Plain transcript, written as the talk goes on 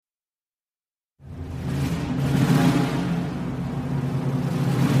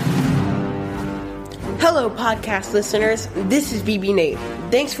Hello, podcast listeners. This is BB Nate.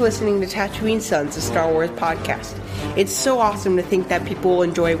 Thanks for listening to Tatooine Sons, a Star Wars podcast. It's so awesome to think that people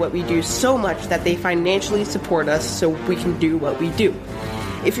enjoy what we do so much that they financially support us so we can do what we do.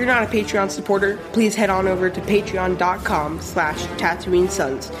 If you're not a Patreon supporter, please head on over to patreon.com/Tatooine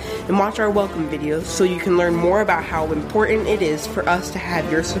Sons and watch our welcome videos so you can learn more about how important it is for us to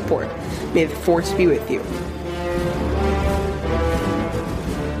have your support. May the Force be with you.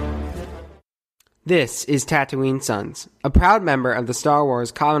 This is Tatooine Sons, a proud member of the Star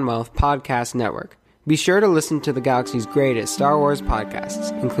Wars Commonwealth Podcast Network. Be sure to listen to the galaxy's greatest Star Wars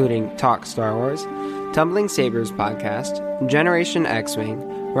podcasts, including Talk Star Wars, Tumbling Sabers Podcast, Generation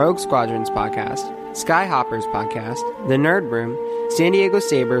X-Wing, Rogue Squadrons Podcast, Skyhoppers Podcast, The Nerd Room, San Diego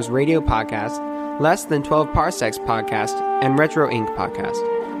Sabers Radio Podcast, Less Than 12 Parsecs Podcast, and Retro Inc. Podcast.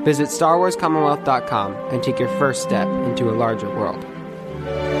 Visit StarWarsCommonwealth.com and take your first step into a larger world.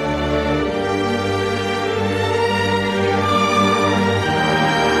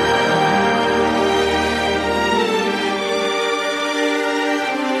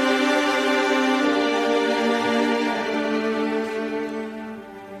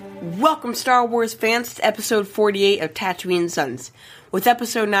 Welcome, Star Wars fans, to episode 48 of Tatooine Sons. With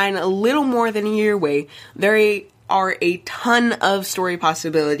episode 9 a little more than a year away, there are a ton of story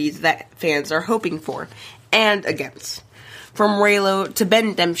possibilities that fans are hoping for, and against. From Reylo to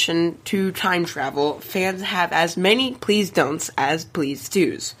Bendemption to time travel, fans have as many please-don'ts as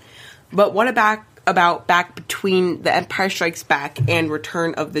please-dos. But what about back between The Empire Strikes Back and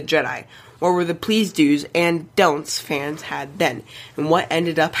Return of the Jedi? What were the please-dos and don'ts fans had then, and what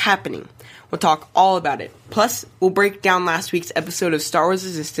ended up happening? We'll talk all about it. Plus, we'll break down last week's episode of Star Wars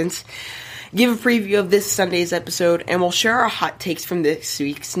Resistance, give a preview of this Sunday's episode, and we'll share our hot takes from this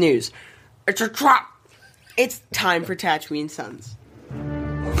week's news. It's a drop! It's time for Tatooine Sons.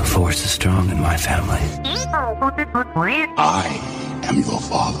 The Force is strong in my family. I am your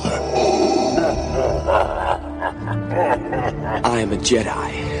father. I am a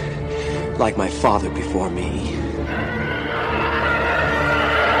Jedi. Like my father before me.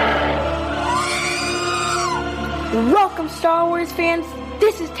 Welcome, Star Wars fans.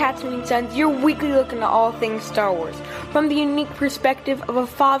 This is Tatooine Sons, your weekly look into all things Star Wars, from the unique perspective of a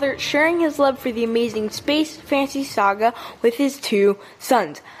father sharing his love for the amazing space fantasy saga with his two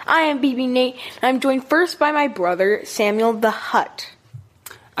sons. I am BB Nate, and I'm joined first by my brother, Samuel the Hutt.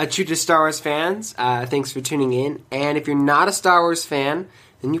 True to Star Wars fans, thanks for tuning in, and if you're not a Star Wars fan,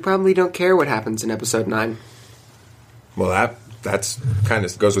 then you probably don't care what happens in Episode 9. Well, that's kind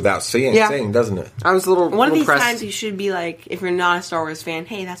of goes without saying, doesn't it? I was a little One of these pressed. times you should be like, if you're not a Star Wars fan,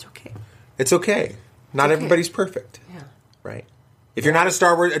 hey, that's okay. It's okay. Not everybody's perfect. Yeah. Right. If you're not a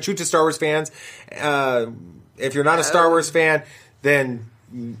true to Star Wars fans, if you're not a Star Wars fan, then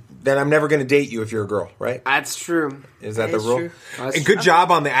I'm never going to date you if you're a girl, right? That's true. Is that That the is rule? true. And good job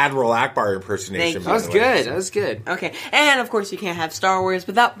on the Admiral Akbar impersonation. Thank you. by That was the way. good. That was good. Okay, and of course you can't have Star Wars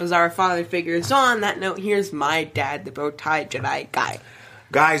without bizarre father figures. So on that note, here's my dad, the bow tie Jedi guy.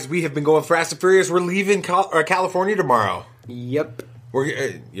 Guys, we have been going fast and furious. We're leaving California tomorrow. Yep.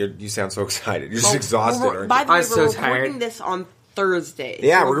 You sound so excited. You're just exhausted, aren't you? By the way, I'm so we're recording tired. this on Thursday.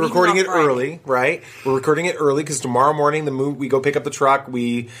 Yeah, so we're leaving recording on it Friday. early, right? We're recording it early because tomorrow morning we go pick up the truck,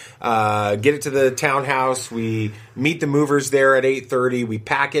 we get it to the townhouse, we meet the movers there at 8:30, we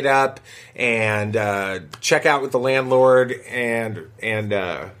pack it up and check out with the landlord, and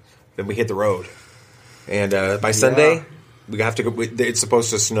then we hit the road. And by Sunday, we have to go. It's supposed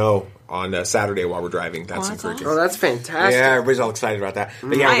to snow on Saturday while we're driving. That's encouraging. Oh, that's fantastic. Yeah, everybody's all excited about that.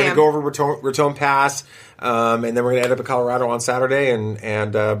 But yeah, I we're going to am. go over Raton Pass, and then we're going to end up in Colorado on Saturday,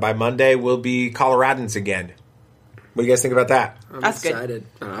 and by Monday we'll be Coloradans again. What do you guys think about that? I'm That's good. excited.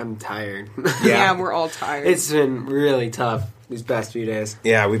 I'm tired. Yeah, we're all tired. It's been really tough these past few days.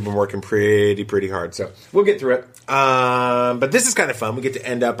 Yeah, we've been working pretty hard, so we'll get through it. But this is kind of fun. We get to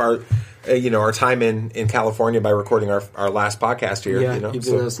end up our time in California by recording our last podcast here. Yeah, even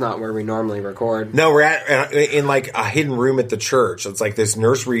though it's not where we normally record. No, we're in like a hidden room at the church. It's like this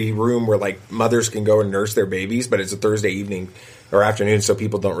nursery room where like mothers can go and nurse their babies, but it's a Thursday evening or afternoon, so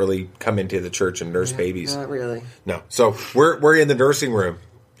people don't really come into the church and nurse babies. Not really. No, so we're in the nursing room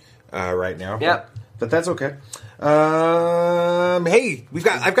right now. Yep. but that's okay. Hey,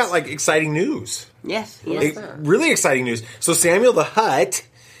 I've got like exciting news. Yes. Really exciting news. So Samuel the Hutt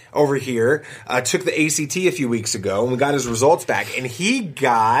over here took the ACT a few weeks ago, and we got his results back, and he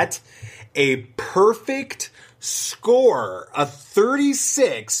got a perfect score, a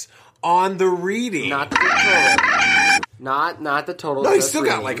 36 on the reading. Not the total. Not the total. No, he still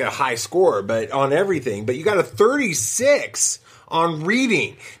got like a high score, but on everything. But you got a 36 on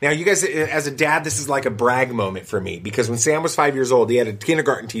reading. Now, you guys, as a dad, this is like a brag moment for me because when Sam was 5 years old, he had a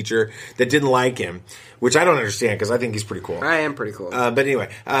kindergarten teacher that didn't like him, which I don't understand because I think he's pretty cool. I am pretty cool. But anyway,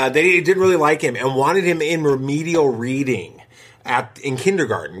 they didn't really like him and wanted him in remedial reading in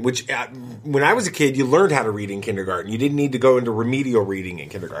kindergarten, which when I was a kid, you learned how to read in kindergarten. You didn't need to go into remedial reading in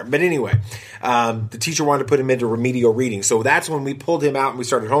kindergarten. But anyway, the teacher wanted to put him into remedial reading. So that's when we pulled him out and we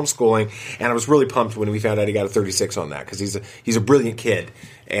started homeschooling. And I was really pumped when we found out he got a 36 on that because he's a brilliant kid.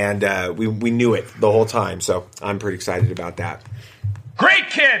 And we knew it the whole time. So I'm pretty excited about that. Great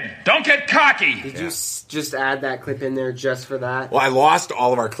kid! Don't get cocky! Did you just add that clip in there just for that? Well, I lost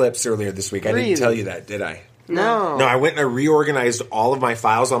all of our clips earlier this week. I Really? didn't tell you that, did I? No. No, I went and I reorganized all of my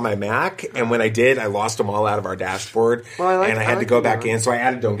files on my Mac, and when I did, I lost them all out of our dashboard, Well, and I had to go back in, so I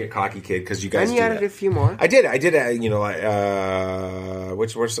added Don't Get Cocky Kid, because you guys And you do added that. a few more. I did,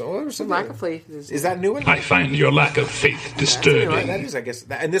 what was Lack of faith. Is that a new one? I find your lack of faith disturbing. That is, I guess,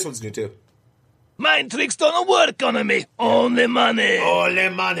 and this one's new too. Mind tricks don't work on me. Only money. Ole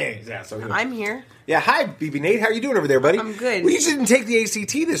money. Yeah, so I'm here. yeah, hi, BB Nate. How are you doing over there, buddy? I'm good. Well, you didn't take the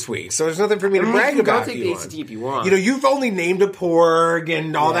ACT this week, so there's nothing for me to brag you can about. go take you the on. ACT if you want. You know, you've only named a porg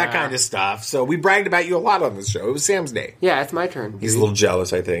and all that Yeah. kind of stuff, so we bragged about you a lot on this show. It was Sam's day. Yeah, it's my turn. He's a little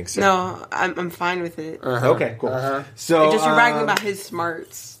jealous, I think. So. No, I'm fine with it. Okay, cool. So Just you're bragging about his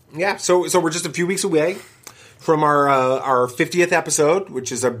smarts. yeah, so we're just a few weeks away from our 50th episode,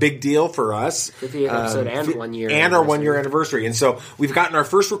 which is a big deal for us. 50th episode and 1 year. And our 1 year anniversary. And so we've gotten our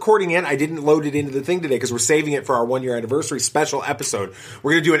first recording in. I didn't load it into the thing today because we're saving it for our 1 year anniversary special episode.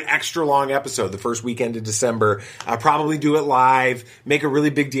 We're going to do an extra long episode the first weekend of December. Probably do it live, make a really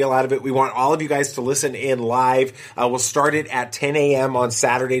big deal out of it. We want all of you guys to listen in live. We'll start it at 10 a.m. on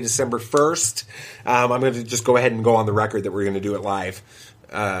Saturday, December 1st. I'm going to just go ahead and go on the record that we're going to do it live.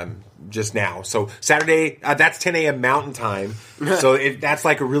 Just now. So Saturday, that's 10 a.m. Mountain Time. So that's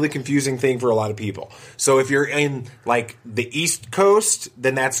like a really confusing thing for a lot of people. So if you're in like the East Coast,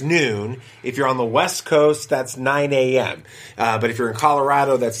 then that's noon. If you're on the West Coast, that's 9 a.m. But if you're in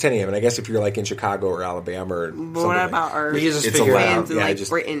Colorado, that's 10 a.m. And I guess if you're like in Chicago or Alabama or But what about our We just it's figure it allowed. fans in Yeah, like just-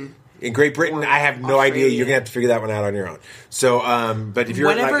 Britain? in Great Britain, I have no idea. You're gonna have to figure that one out on your own. So, but if you're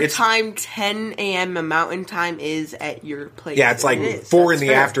Whatever like, it's, time 10 a.m. Mountain Time is at your place. yeah, it's like it is. 4 in That's the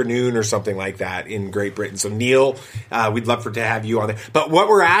fair. afternoon or something like that in Great Britain. So Neil, we'd love to have you on there. But what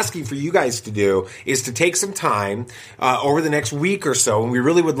we're asking for you guys to do is to take some time over the next week or so, and we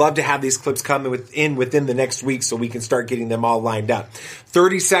really would love to have these clips come within the next week so we can start getting them all lined up.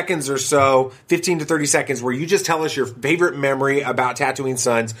 30 seconds or so, 15 to 30 seconds, where you just tell us your favorite memory about Tatooine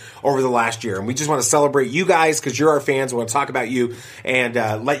Sons over the last year. And we just want to celebrate you guys because you're our fans. We want to talk about you and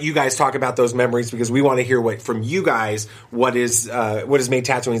let you guys talk about those memories because we want to hear from you guys what has made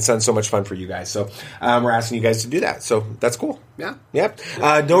Tatooine Sons so much fun for you guys. So we're asking you guys to do that. So that's cool. Yeah. Yep.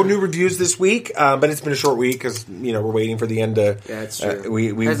 No new reviews this week, but it's been a short week because we're waiting for the end to. Yeah, it's true.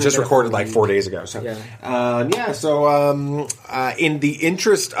 We Hasn't just been a recorded full like week. 4 days ago. So Yeah. So in the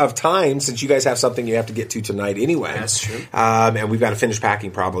interest of time, since you guys have something you have to get to tonight anyway, That's true. and we've got to finish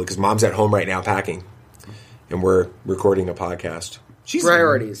packing probably because Mom's at home right now packing, and we're recording a podcast.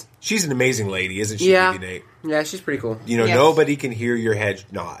 Priorities. She's an amazing lady, isn't she, Yeah. BB Nate? Yeah, she's pretty cool. Yes. Nobody can hear your head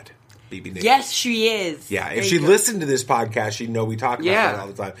nod, BB Nate. Yes, she is. Yeah, There if you she go. listened to this podcast, she'd know we talk about Yeah. that all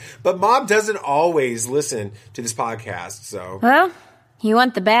the time. But Mom doesn't always listen to this podcast, so Well, you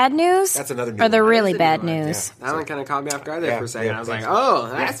want the bad news? That's another new Or the one. really That's a bad new one, news? That one kind of caught me off guard there Yeah, for a second. yeah, I was like, thanks. oh,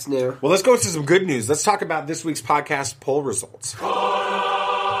 that's new. Well, let's go to some good news. Let's talk about this week's podcast poll results. Are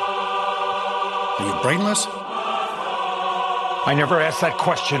you brainless? I never ask that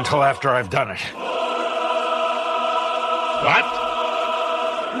question till after I've done it. What?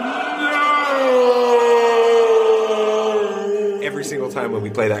 Every single time when we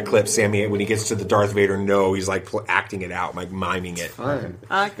play that clip, Sammy, when he gets to the Darth Vader no, he's like acting it out, like miming it. Fine.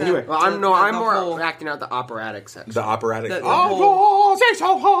 I like that. Anyway, Well, I'm The more whole- acting out the operatic section. The operatic. The oh, say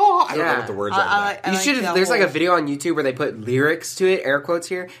so. I don't know Yeah. what the words are. I You like should the have. There's like a whole- video on YouTube where they put lyrics to it, air quotes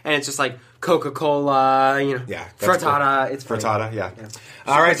here, and it's just like Coca-Cola, Yeah, that's frittata. cool. It's funny. Frittata, yeah. Yeah.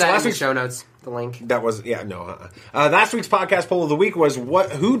 All right, Put so that last in the week's show notes, the link. that was last week's podcast poll of the week was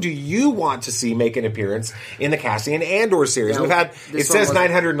who do you want to see make an appearance in the Cassian Andor series? Yeah, We've had this it one says wasn't-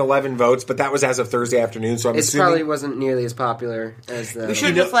 911 votes, but that was as of Thursday afternoon. So I'm It assuming probably wasn't nearly as popular as the. We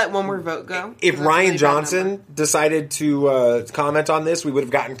should just let one more vote go. if That's a Ryan really bad Johnson number. decided to comment on this, we would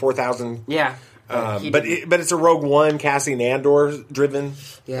have gotten 4,000 Yeah. But it's a Rogue One, Cassian Andor driven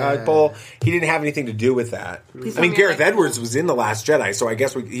poll. He didn't have anything to do with that. I mean, Gareth Edwards was in The Last Jedi, so I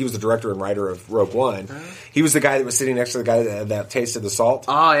guess he was the director and writer of Rogue One. He was the guy that was sitting next to the guy that tasted the salt.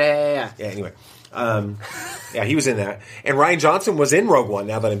 Oh, yeah. Yeah, anyway. He was in that. And Rian Johnson was in Rogue One,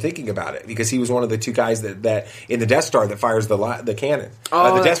 now that I'm thinking about it, because he was one of the two guys that in the Death Star that fires the cannon.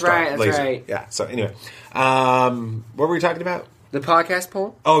 Oh, the Death Star right, that's laser. right. Yeah, so anyway. What were we talking about? The podcast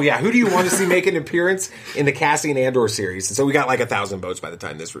poll? Oh, yeah. Who do you want to see make an appearance in the Cassian Andor series? And so we got like 1,000 votes by the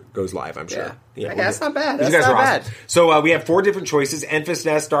time this goes live, I'm sure. Yeah, that's not bad. You guys are awesome. So we have 4 different choices: Enfys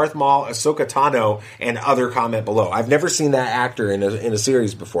Nest, Darth Maul, Ahsoka Tano, and other. Comment below. I've never seen that actor in a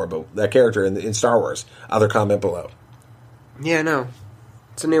series before, but that character in Star Wars. Other. Comment below. Yeah, no.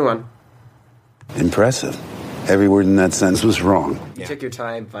 It's a new one. Impressive. Every word in that sentence was wrong. You took your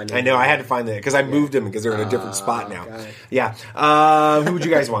time finding. I know. I had to find that because I moved them because they're in a different spot now. God. Yeah. Who would you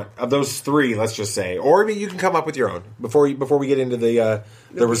guys want of those 3? Let's just say, or you can come up with your own before we get into the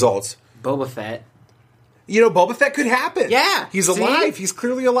results. Boba Fett. You know, Boba Fett could happen. Yeah. He's alive. He's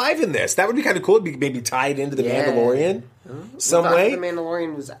clearly alive in this. That would be kind of cool. It'd be maybe tied into the Mandalorian some way. The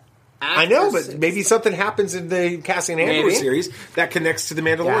Mandalorian was. I know, but maybe something happens in the Cassian Andor series that connects to the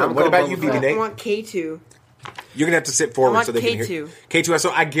Mandalorian. What about you, BB Nate? I want K2. You're going to have to sit forward so they K2. can hear.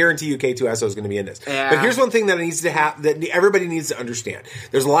 K2SO. I guarantee you K2SO is going to be in this. Yeah. But here's one thing that that everybody needs to understand.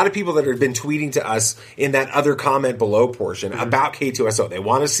 There's a lot of people that have been tweeting to us in that other comment below portion about K2SO. They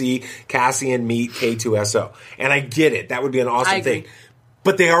want to see Cassian meet K2SO. And I get it. That would be an awesome thing.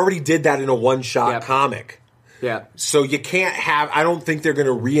 But they already did that in a one-shot comic. Yeah. So you can't I don't think they're going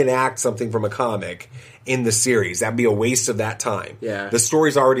to reenact something from a comic in the series. That'd be a waste of that time. Yeah. The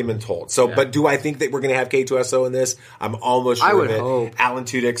story's already been told. So, but do I think that we're going to have K2SO in this? I'm almost sure of it. Hope. Alan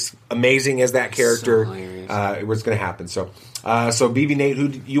Tudyk's amazing as that character. It was going to happen. So BB Nate, who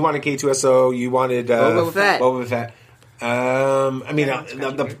you wanted K2SO? You wanted Boba Fett. Boba Fett. I mean,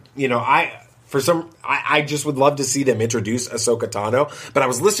 I just would love to see them introduce Ahsoka Tano. But I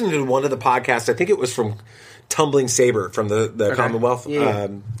was listening to one of the podcasts. I think it was from Tumbling Saber from the Commonwealth. Yeah.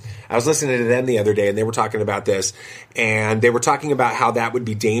 I was listening to them the other day, and they were talking about this, and they were talking about how that would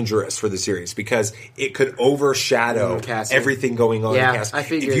be dangerous for the series because it could overshadow everything going on in Cassian. I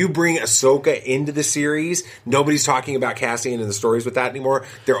figured. If you bring Ahsoka into the series, nobody's talking about Cassian and the stories with that anymore.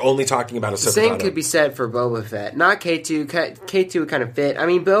 They're only talking about Ahsoka. The same Tano. could be said for Boba Fett. Not K2. K2 would kind of fit. I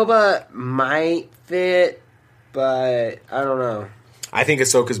mean, Boba might fit, but I don't know. I think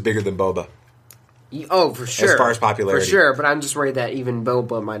Ahsoka's bigger than Boba. Oh, for sure. As far as popularity. For sure, but I'm just worried that even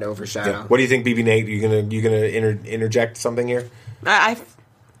Boba might overshadow. Yeah. What do you think, BB Nate? You gonna interject something here?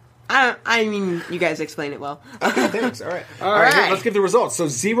 I mean, you guys explain it well. Okay, thanks. All right. Here, let's give the results. So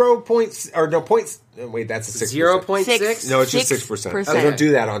 0 points or no points. Wait, that's a 6%. 0.6? No, it's just 6%. Don't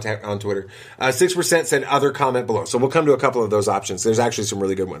do that on Twitter. 6% said other comment below. So we'll come to a couple of those options. There's actually some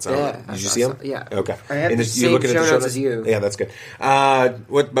really good ones. Did you see them? Yeah. Okay. I have the same show notes as you. Yeah, that's good.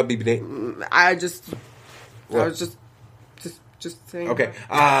 What about BB Nate? I was just saying. Okay.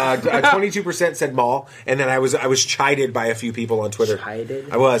 22% said Maul, and then I was chided by a few people on Twitter.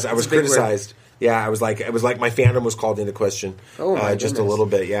 Chided? I was criticized. Yeah, it was like my fandom was called into question. Oh my just goodness. a little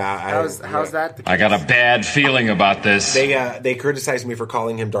bit. Yeah. How's that? The case? I got a bad feeling about this. They criticized me for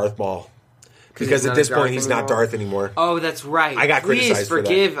calling him Darth Maul. Because at this point, he's not Darth anymore. Oh, that's right. I got criticized for that.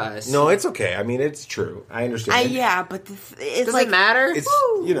 Please forgive us. No, it's okay. I mean, it's true. I understand. Yeah, but it's Does like, it matter? It's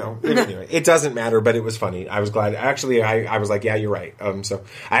anyway, it doesn't matter. But it was funny. I was glad. Actually, I was like, yeah, you're right. So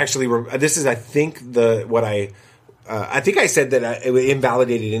I actually this is I think I think I said that it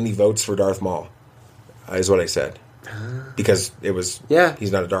invalidated any votes for Darth Maul. Is what I said. Because it was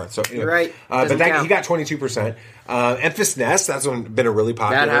he's not a Darth. So anyway. You're right. But he got 22%. Enfys Nest, that's been a really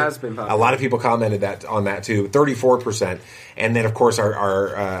popular. That has been popular. A lot of people commented on that too. 34%. And then of course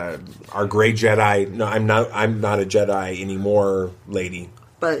our gray Jedi. No, I'm not a Jedi anymore, lady.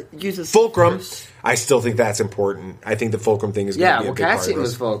 But uses Fulcrum. I still think that's important. I think the Fulcrum thing is going to be a big part of Cassian this.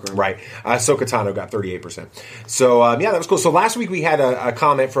 was Fulcrum. Right. Ahsoka Tano got 38%. So, that was cool. So last week we had a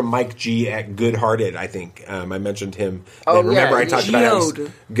comment from Mike G at Good Hearted, I think. I mentioned him. Oh, remember I talked about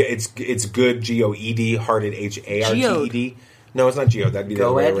Geode. it's good, G-O-E-D, Hearted, H-A-R-T-E-D. No, it's not Geode. That'd be the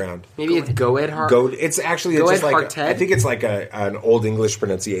other way around. Maybe it's Goed Heart. It's actually just like I think it's like an old English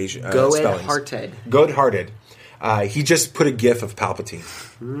pronunciation. Goed spellings. Hearted. Good Hearted. He just put a GIF of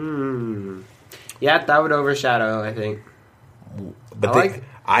Palpatine. Yeah, that would overshadow, I think. But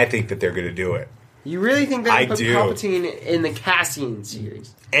I think that they're going to do it. You really think they're going to put do. Palpatine in the Cassian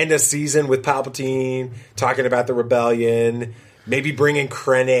series? End a season with Palpatine, talking about the rebellion, maybe bringing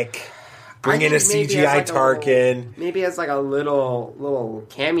Krennic. Bring in a CGI Tarkin. Maybe as like a little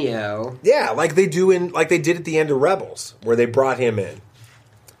cameo. Yeah, like they did at the end of Rebels, where they brought him in.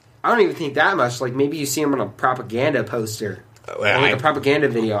 I don't even think that much. Like maybe you see him on a propaganda poster. Like a propaganda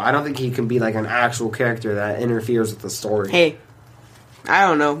video. I don't think he can be like an actual character that interferes with the story. Hey, I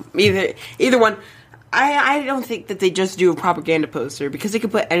don't know. Either one. I don't think that they just do a propaganda poster, because they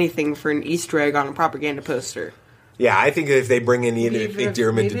could put anything for an Easter egg on a propaganda poster. Yeah, I think if they bring in Ian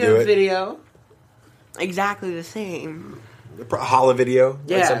McDiarmid to do it, video, exactly the same. Holo video,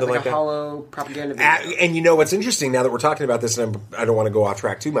 yeah, something like a that. holo propaganda video. And you know what's interesting now that we're talking about this, and I don't want to go off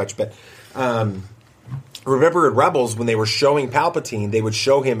track too much, but remember in Rebels when they were showing Palpatine, they would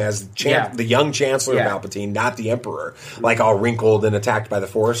show him as the young Chancellor Palpatine, not the Emperor, like all wrinkled and attacked by the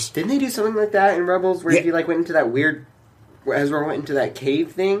Force. Didn't they do something like that in Rebels, where he like went into that weird? Ezra went into that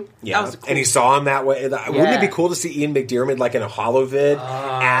cave thing. Yeah, cool. And he saw him that way. Wouldn't it be cool to see Ian McDiarmid like in a holovid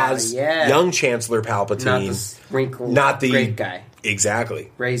as young Chancellor Palpatine, not the wrinkled, not the great guy,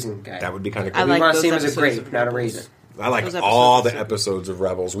 exactly raisin guy? That would be kind of cool. We want to see him as a grape, not a raisin. I like all the episodes of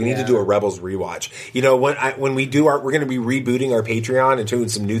Rebels. We need to do a Rebels rewatch. You know, when we do we're going to be rebooting our Patreon and doing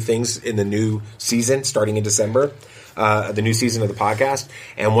some new things in the new season starting in December. The new season of the podcast,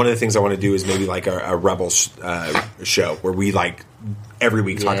 and one of the things I want to do is maybe like a Rebels show where we like every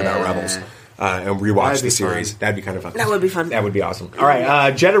week talk about Rebels and rewatch the series. That'd be kind of fun. That would be fun. That would be awesome. All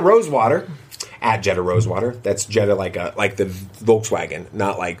right, Jetta Rosewater at Jetta Rosewater. That's Jetta like the Volkswagen,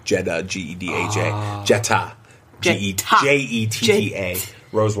 not like Jetta Gedha. Jetta Jetta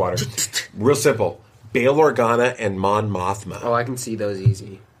Rosewater. Real simple. Bail Organa and Mon Mothma. Oh, I can see those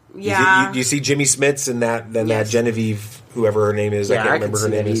easy. Yeah. You see Jimmy Smits and that Genevieve, whoever her name is. I can't remember her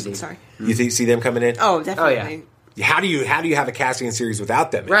name is. Sorry. You see them coming in? Oh, definitely. Oh, yeah. How do you have a casting series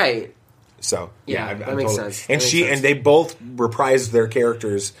without them? Right. So that makes sense. And they both reprised their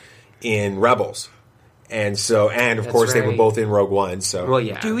characters in Rebels, and of course they were both in Rogue One. So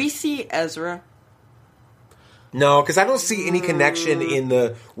Do we see Ezra? No, because I don't see any connection in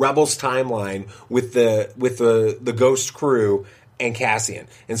the Rebels timeline with the Ghost crew and Cassian,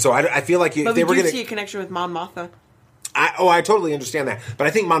 and so I feel like they were going to see a connection with Mon Mothma. I totally understand that, but I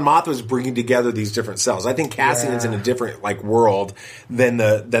think Mon Mothma is bringing together these different cells. I think Cassian's in a different world than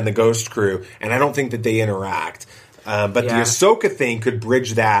the Ghost crew, and I don't think that they interact. But the Ahsoka thing could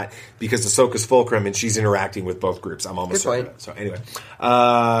bridge that because Ahsoka's fulcrum and she's interacting with both groups. I'm almost certain of that. So anyway, so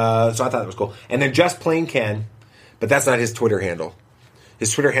I thought that was cool. And then Just Plain Ken, but that's not his Twitter handle.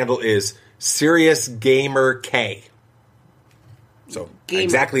 His Twitter handle is Serious Gamer K. So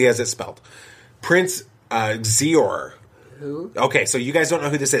exactly as it's spelled. Prince Zior. Who? Okay, so you guys don't know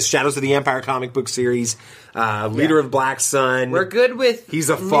who this is. Shadows of the Empire comic book series. Leader of Black Sun. We're good with He's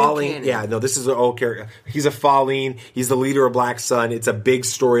a falling. Yeah, no, this is an old character. He's a falling. He's the leader of Black Sun. It's a big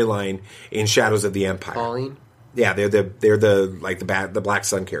storyline in Shadows of the Empire. Falling? Yeah, they're the Black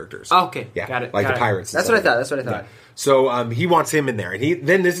Sun characters. Oh, okay, yeah, got it. Like the pirates. That's what I thought. Yeah. So he wants him in there, and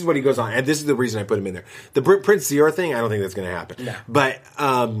then this is what he goes on, and this is the reason I put him in there. The Prince Zior thing, I don't think that's going to happen. No. But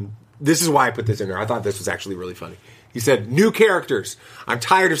this is why I put this in there. I thought this was actually really funny. He said, "New characters. I'm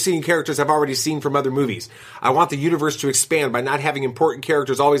tired of seeing characters I've already seen from other movies. I want the universe to expand by not having important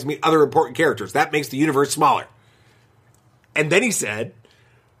characters always meet other important characters. That makes the universe smaller." And then he said,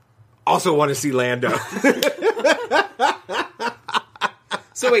 "Also want to see Lando."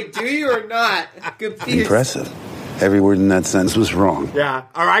 So wait, do you or not? Confused. Impressive. Every word in that sentence was wrong. Yeah,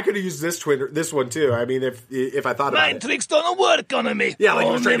 or I could have used this one too. I mean, if I thought about it. Mind tricks don't work on me. Yeah, like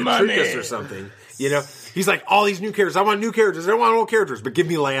he was trying to trick us or something. You know, he's like, all these new characters. I want new characters. I don't want old characters, but give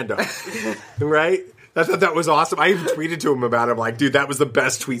me Lando. Right? I thought that was awesome. I even tweeted to him about it. I'm like, dude, that was the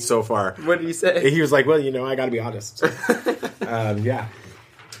best tweet so far. What did he say? And he was like, well, I got to be honest. Yeah.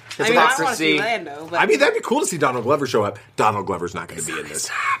 I mean, I want to see Lando. But that'd be cool to see Donald Glover show up. Donald Glover's not going to be in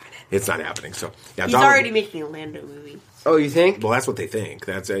this. It's not happening. So yeah, he's already making a Lando movie. Oh, you think? Well, that's what they think.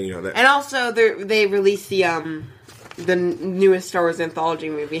 That's that. And also, they released the newest Star Wars anthology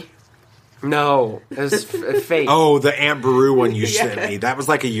movie. No, it was fake. Oh, the Aunt Beru one you sent me. That was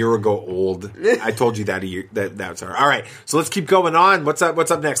like a year ago old. I told you that that's all right. So let's keep going on. What's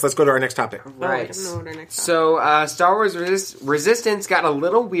up next? Let's go to our next topic. Right. So Star Wars Resistance got a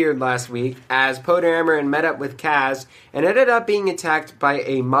little weird last week as Poe Dameron met up with Kaz and ended up being attacked by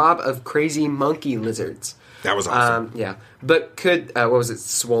a mob of crazy monkey lizards. That was awesome. Yeah. But could, what was it,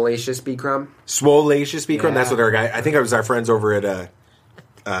 Swolacious be Crumb? Swolacious be Crumb? Yeah. That's what our guy, I think it was our friends over at,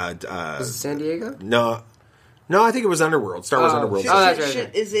 was it San Diego? No, I think it was Underworld. Star Wars Underworld. That's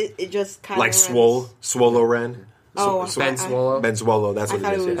right. Is it just kind like of Swolo Ren? Ben Swallow. Ben Swallow. That's what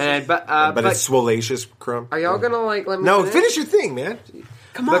it is. But it's Swolacious Crumb. Are y'all gonna let me? No, finish your thing, man.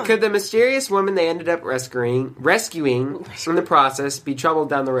 Come on. But could the mysterious woman they ended up rescuing in the process be troubled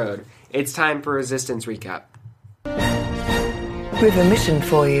down the road? It's time for Resistance Recap. We have a mission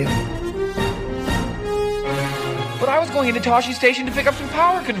for you. But I was going into Toshi Station to pick up some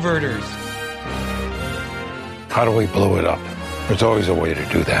power converters. How do we blow it up? There's always a way to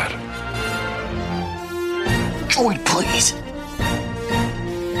do that. Droid, please.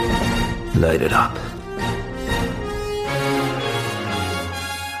 Light it up.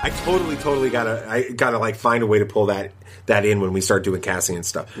 I totally gotta like find a way to pull that in when we start doing casting and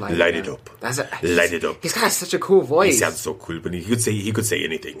stuff. Light it up. Light it up. He's got such a cool voice. He sounds so cool, but he could say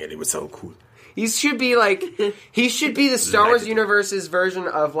anything and it would sound cool. He should be the Star Wars universe's version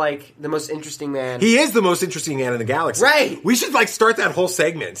of like the most interesting man. He is the most interesting man in the galaxy. Right. We should like start that whole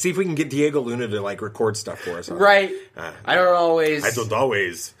segment. See if we can get Diego Luna to like record stuff for us. Right. I don't always.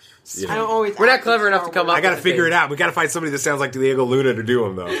 You know. I don't always. We're not clever enough to come up. I got to with figure things. it out. We got to find somebody that sounds like Diego Luna to do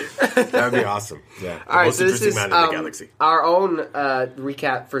them though. That'd be awesome. Yeah. All right. Most So this interesting is man in the galaxy. our own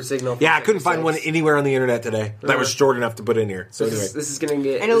recap for Signal. Yeah, I couldn't find one anywhere on the internet today that was short enough to put in here. So anyway, this is going to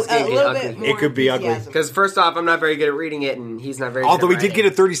get And a little ugly. bit more it could be ugly. enthusiasm. Because first off, I'm not very good at reading it, and he's not very. Although good we at did writing.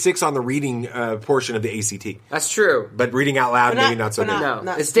 get a 36 on the reading portion of the ACT, That's true. but reading out loud But maybe not so but good. No,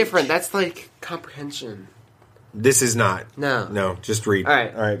 not it's speech. different. That's like comprehension. This is not. No. Just read. All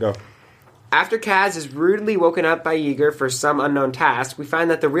right, go. After Kaz is rudely woken up by Yeager for some unknown task, we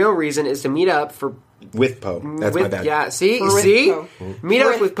find that the real reason is to meet up With Poe. That's my bad. Yeah, see? Poe. Meet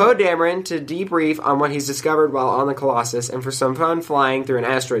up with Poe Dameron to debrief on what he's discovered while on the Colossus and for some fun flying through an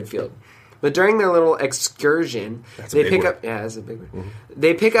asteroid field. But during their little excursion, they pick up... Yeah, that's a big one. Mm-hmm.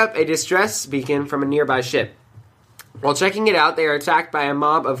 They pick up a distress beacon from a nearby ship. While checking it out, they are attacked by a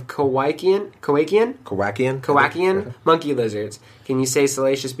mob of Kowakian monkey lizards. Can you say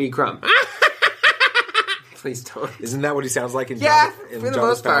Salacious B. Crumb? Please don't. Isn't that what he sounds like in Yeah, Jabba, in for the Jabba's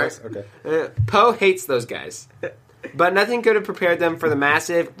most part. Palace? Okay. Poe hates those guys. But nothing could have prepared them for the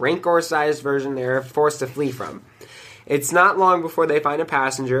massive, Rancor-sized version they are forced to flee from. It's not long before they find a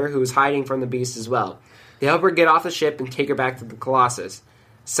passenger who is hiding from the beast as well. They help her get off the ship and take her back to the Colossus.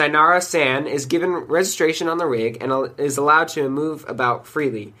 Synara San is given registration on the rig and is allowed to move about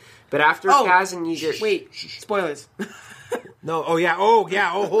freely. But after Kaz and Yeager... Wait, spoilers. No, holy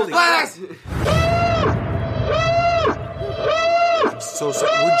What? I'm so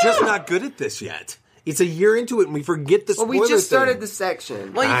sorry. We're just not good at this yet. It's a year into it and we forget the spoiler Well, we just started thing. the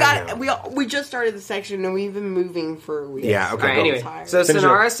section. Well, you I got know. we just started the section and we've been moving for weeks. Yeah, okay. Alright, go. anyway, so Finish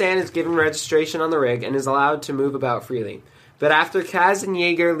Synara San is given registration on the rig and is allowed to move about freely. But after Kaz and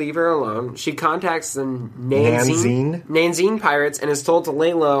Yeager leave her alone, she contacts the Nanzine pirates and is told to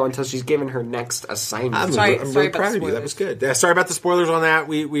lay low until she's given her next assignment. I'm sorry really about proud the of you. That spoilers. was good. Yeah, sorry about the spoilers on that.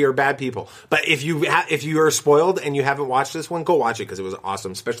 We are bad people. But if you are spoiled and you haven't watched this one, go watch it because it was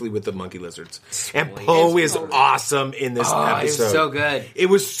awesome, especially with the monkey lizards. And Poe is awesome in this episode. It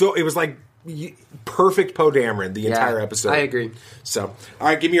was so good. It was like perfect Poe Dameron the entire episode. I agree. So, all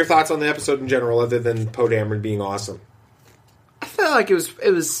right, give me your thoughts on the episode in general, other than Poe Dameron being awesome. I felt like it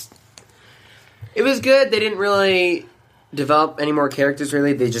was good. They didn't really develop any more characters.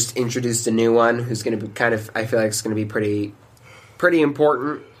 Really, they just introduced a new one who's going to be I feel like it's going to be pretty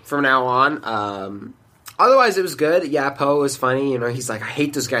important from now on. Otherwise, it was good. Yeah, Poe was funny. You know, he's like, I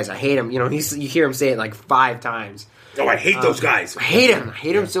hate those guys. I hate him. You know, you hear him say it like 5 times. Oh, I hate those guys. I hate him. I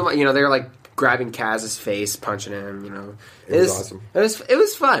hate him so much. You know, they're like grabbing Kaz's face, punching him. You know, it was awesome. It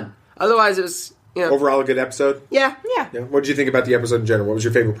was fun. Otherwise, it was. You know, overall, a good episode? Yeah. What did you think about the episode in general? What was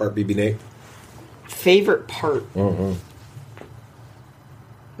your favorite part, BB Nate? Favorite part? Mm-hmm.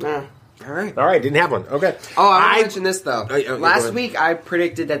 All right. All right, didn't have one. Okay. Oh, I want to mention this, though. go Last ahead. week, I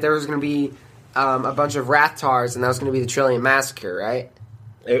predicted that there was going to be a bunch of Rathtars, and that was going to be the Trillium Massacre, right?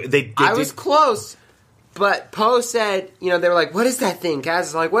 I was close. But Poe said, you know, they were like, what is that thing? Kaz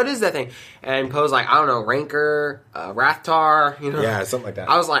is like, what is that thing? And Poe's like, I don't know, Rancor, Rathtar, you know. Yeah, something like that.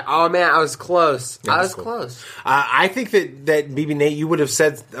 I was like, oh man, I was close. Yeah, I was cool. close. I think that BB Nate, you would have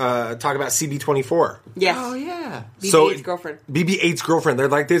said, talk about CB-24. Yes. Oh yeah. BB-8's girlfriend. BB-8's girlfriend. They're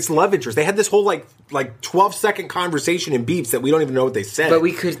like this love interest. They had this whole like 12-second conversation in beeps that we don't even know what they said. But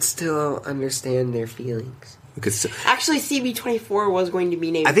we could still understand their feelings. Actually, CB-24 was going to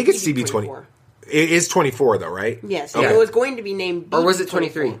be named. I think it's CB-20. It is 24 though, right? Yes. Okay. It was going to be named. Or was it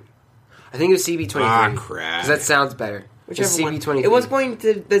 23? I think it was CB-23. Ah, crap. Because that sounds better. Whichever It's CB-23. one. It was going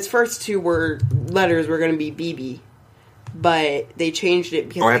to. The first two letters were going to be BB, but they changed it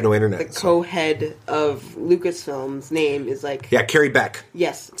because I have no internet. The co-head of Lucasfilm's name is like. Yeah, Carrie Beck.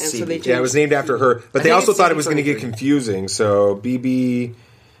 Yes, and so they changed. Yeah, it was named after her, but I they think also it's thought it was going to get CB-23. confusing. So BB,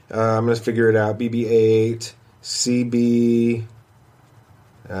 I'm going to figure it out. BB-8, CB.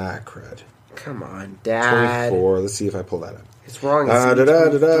 Ah, crud. Come on, Dad. 24. Let's see if I pull that up. It's wrong. It's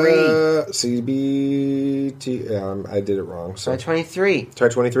CBT. I did it wrong. Try 23. Try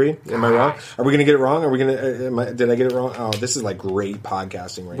 23? Am I wrong? Are we going to get it wrong? Are we going to... Did I get it wrong? Oh, this is like great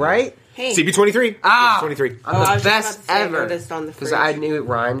podcasting right now. Hey. CB23. Ah! 23. I'm the best ever. Because I knew it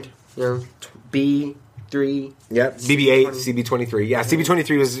rhymed. B3. Yep. BB8, CB23. Yeah,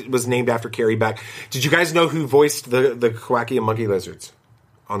 CB23 was named after Carrie Beck. Did you guys know who voiced the Quacky and Monkey Lizards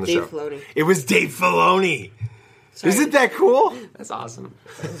on the show? Dave Filoni. It was Dave Filoni. Sorry. Isn't that cool? That's awesome.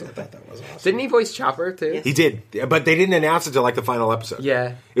 I thought that was awesome. Didn't he voice Chopper, too? Yes. He did, but they didn't announce it until like the final episode.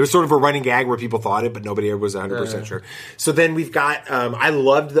 Yeah. It was sort of a running gag where people thought it, but nobody was 100% sure. So then we've got, I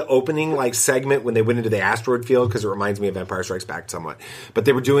loved the opening like segment when they went into the asteroid field because it reminds me of Empire Strikes Back somewhat. But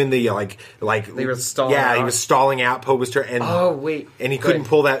they were doing the like they were stalling out. He was stalling out. Poe was and he couldn't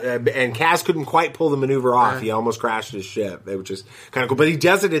pull that, and Kaz couldn't quite pull the maneuver off. He almost crashed his ship, which is kind of cool. But he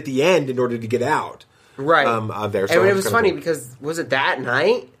does it at the end in order to get out. Right. Of there. So and it was funny because, was it that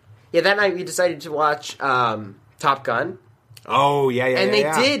night? Yeah, that night we decided to watch Top Gun. Oh, yeah. And they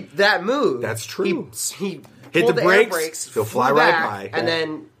did that move. That's true. He hit the brakes, he'll fly right by. And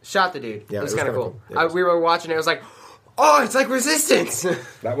then shot the dude. Yeah, it was kind of cool. We were watching it, I was like, oh, it's like Resistance.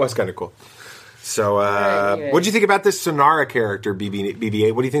 That was kind of cool. So, what do you think about this Sonara character,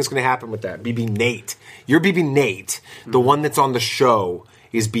 BB-8? What do you think is going to happen with that? BB-Nate. You're BB-Nate. The one that's on the show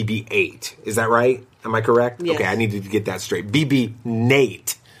is BB-8. Is that right? Am I correct? Yes. Okay, I needed to get that straight.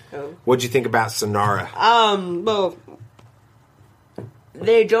 BB-Nate. Oh. What'd you think about Sonara? Well,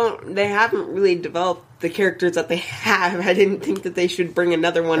 they haven't really developed the characters that they have. I didn't think that they should bring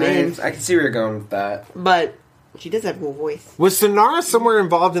another one in. I can see where you're going with that. But she does have a cool voice. Was Sonara somewhere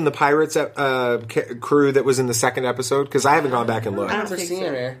involved in the Pirates crew that was in the second episode? Because I haven't gone back and looked. I don't see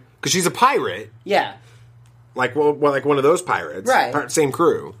her. Because she's a pirate. Yeah. Like like one of those pirates. Right. Same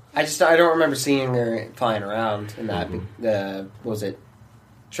crew. I don't remember seeing her flying around in that. What was it?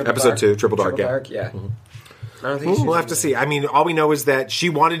 Episode 2, Triple Dark. Yeah. Mm-hmm. I don't think we'll have to see. I mean, all we know is that she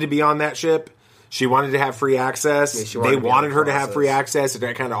wanted to be on that ship. She wanted to have free access. They wanted her to have free access, and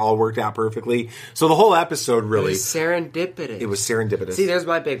that kind of all worked out perfectly. So the whole episode really... serendipitous. It was serendipitous. See, there's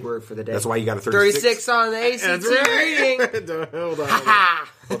my big word for the day. That's why you got a 36. 36 on the ACT rating. Hold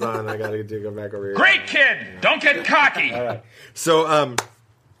on. I got to go back over here. Great kid! Don't get cocky! All right. So,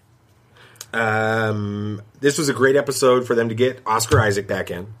 this was a great episode for them to get Oscar Isaac back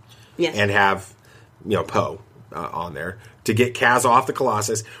in. Yes. And have, Poe on there. To get Kaz off the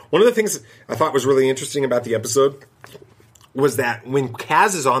Colossus. One of the things I thought was really interesting about the episode was that when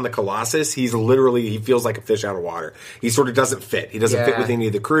Kaz is on the Colossus, he feels like a fish out of water. He sort of doesn't fit. He doesn't fit with any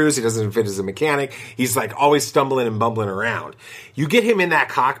of the crews. He doesn't fit as a mechanic. He's like always stumbling and bumbling around. You get him in that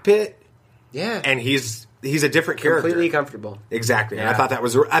cockpit, and he's a different character. Completely comfortable. Exactly. Yeah. And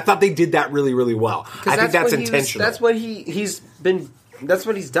I thought they did that really, really well. I think that's intentional. That's what he's been. That's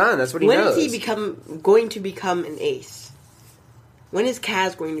what he's done. That's what he knows. When is he going to become an ace? When is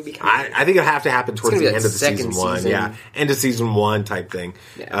Kaz going to become? I think it'll have to happen towards the end of the season 1. Yeah, end of season 1 type thing.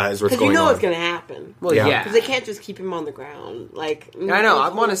 Yeah. Is what's going on. What's going to happen. Well, yeah, because they can't just keep him on the ground. Like I know. I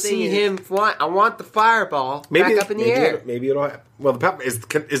want to see him fly. I want the fireball back up in the air. Maybe it'll happen. Well, is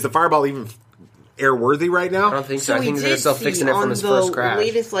the fireball even airworthy right now? I don't think so. I think they're still fixing it from his first crash. On the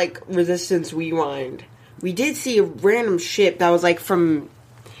latest Resistance Rewind, we did see a random ship that was from.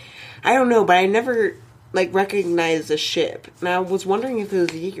 I don't know, but I never recognized the ship. And I was wondering if it was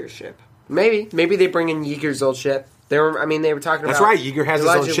Yeager's ship. Maybe they bring in Yeager's old ship. They were talking about. That's right. Yeager has his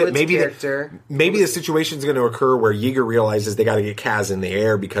own ship. Maybe the situation's going to occur where Yeager realizes they got to get Kaz in the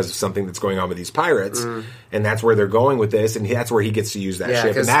air because of something that's going on with these pirates, and that's where they're going with this, and that's where he gets to use that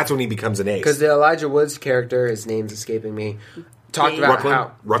ship, and that's when he becomes an ace. Because the Elijah Woods character, his name's escaping me, talked about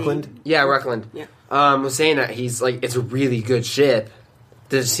how Ruckland. Yeah, Ruckland. Yeah. Was saying that he's it's a really good ship.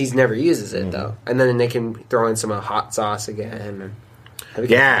 He's never uses it though, and then they can throw in some hot sauce again. The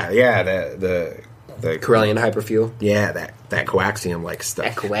Corellian hyperfuel. Yeah, that coaxium stuff.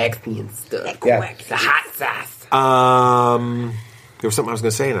 That coaxium stuff. The hot sauce. There was something I was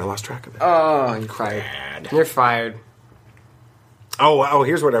going to say and I lost track of it. Oh, you're fired. You're fired. Oh,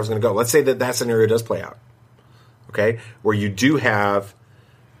 here's where I was going to go. Let's say that scenario does play out. Okay, where you do have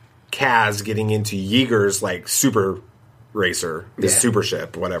Kaz getting into Yeager's super racer, this super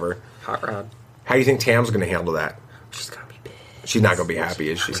ship, whatever. Hot rod. How do you think Tam's going to handle that? She's going to be pissed. She's not going to be happy,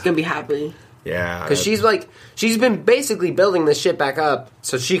 is she? She's going to be happy. Yeah. Because she's been basically building this ship back up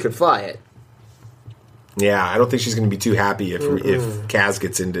so she could fly it. Yeah, I don't think she's going to be too happy if Kaz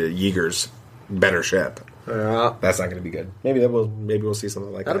gets into Yeager's better ship. That's not going to be good. Maybe we'll see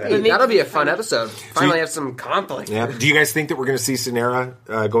something like that. That'll be a fun episode. Finally have some conflict. Yeah. Do you guys think that we're going to see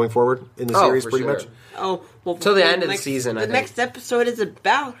Sonara going forward in the series pretty much? Oh, well, till the end of the season. The next episode is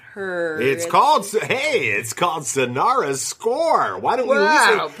about her. It's called Sonara's Score. Why don't we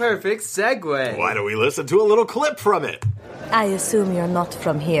listen? Wow, perfect segue. Why don't we listen to a little clip from it? I assume you're not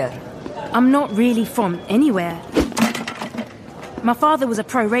from here. I'm not really from anywhere. My father was a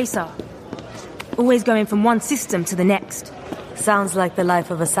pro racer. Always going from one system to the next. Sounds like the life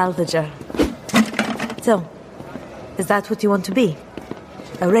of a salvager. So, is that what you want to be?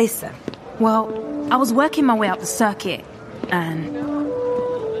 A racer? Well, I was working my way up the circuit, and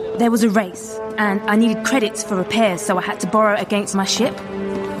there was a race, and I needed credits for repairs, so I had to borrow against my ship.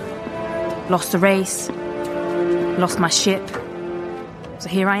 Lost the race, lost my ship, so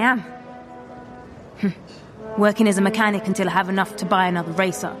here I am. Working as a mechanic until I have enough to buy another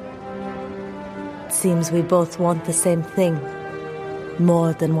racer. Seems we both want the same thing.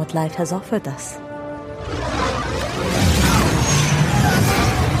 More than what life has offered us.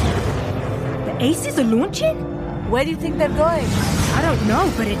 The Aces are launching? Where do you think they're going? I don't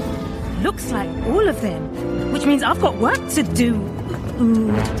know, but it looks like all of them. Which means I've got work to do.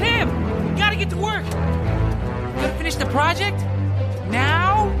 Tim! You gotta get to work! You gotta finish the project?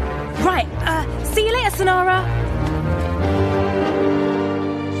 Now? Right, see you later, Sonara.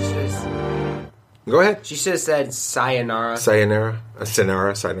 Go ahead. She should have said sayonara. Sayonara.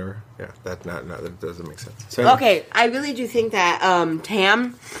 Sayonara. Yeah, that doesn't make sense. Sayonara. Okay, I really do think that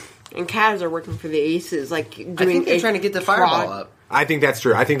Tam and Kaz are working for the Aces, like doing. I think they're trying to get the fireball up. I think that's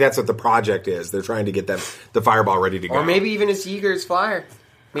true. I think that's what the project is. They're trying to get the fireball ready to go. Or maybe even it's Yeager's flyer.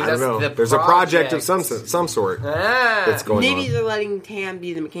 I don't know. There's a project of some sort that's going on. Maybe they're letting Tam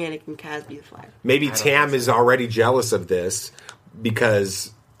be the mechanic and Kaz be the flyer. Maybe Tam is already jealous of this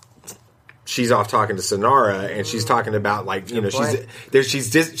because she's off talking to Sonara, and she's talking about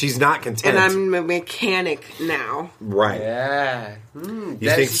she's not content. And I'm a mechanic now, right? Yeah. You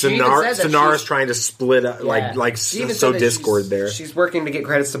think Sonara's trying to split up, sow discord there? She's working to get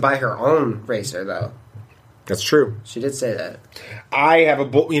credits to buy her own racer, though. That's true. She did say that. I have a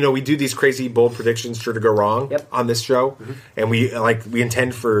bold, we do these crazy bold predictions sure to go wrong on this show, and we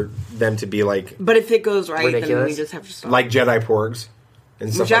intend for them to be like. But if it goes right, ridiculous. Then we just have to stop. Like Jedi Porgs.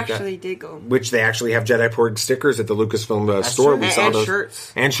 And stuff which like actually that. did go. Which they actually have Jedi Porg stickers at the Lucasfilm store. We saw and those.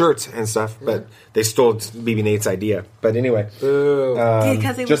 Shirts. And shirts and stuff. Yeah. But they stole BB Nate's idea. But anyway.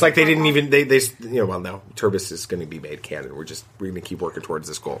 Just like they didn't even... now Turbis is going to be made canon. We're going to keep working towards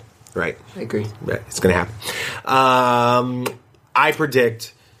this goal. Right. I agree. Yeah, it's going to happen. I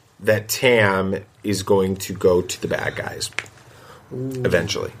predict that Tam is going to go to the bad guys.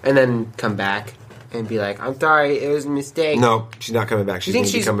 Eventually. And then come back. And be like, I'm sorry, it was a mistake. No, she's not coming back. She's going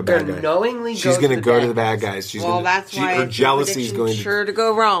to become a bad guy. She's going to go to the bad guys. That's why her jealousy is going sure to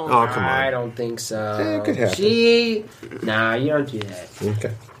go wrong. Oh, come on. I don't think so. Yeah, it could happen. Nah, you don't do that.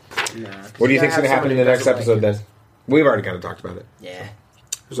 Okay. Nah, what do you think's going to happen in the next episode then? We've already kind of talked about it. Yeah.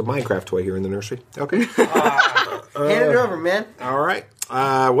 There's a Minecraft toy here in the nursery. Okay. Hand it over, man. All right.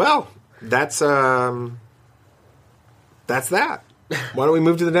 Well, that's that. Why don't we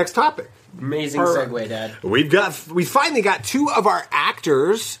move to the next topic? Amazing segue, Dad. We finally got two of our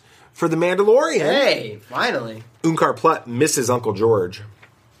actors for The Mandalorian. Hey, finally. Unkar Plutt misses Uncle George.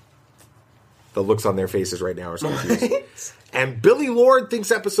 The looks on their faces right now are so confused. And Billy Lord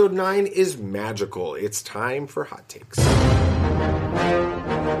thinks episode 9 is magical. It's time for hot takes.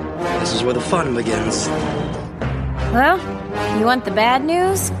 This is where the fun begins. Well, you want the bad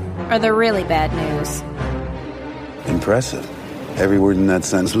news or the really bad news? Impressive. Every word in that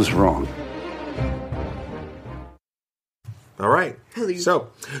sentence was wrong. All right. So,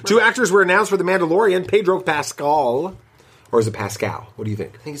 two actors were announced for The Mandalorian. Pedro Pascal. Or is it Pascal? What do you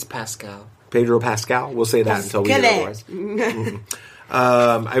think? I think it's Pascal. Pedro Pascal? We'll say that until we hear otherwise.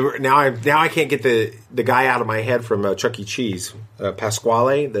 Now I can't get the guy out of my head from Chuck E. Cheese.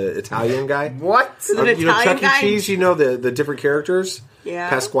 Pasquale, the Italian guy. What? You know Chuck E. Cheese? You know the different characters?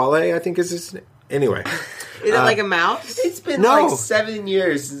 Yeah. Pasquale, I think is his name. Anyway. Is it like a mouse? It's been like 7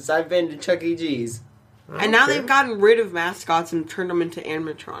 years since I've been to Chuck E. Cheese. And now they've gotten rid of mascots and turned them into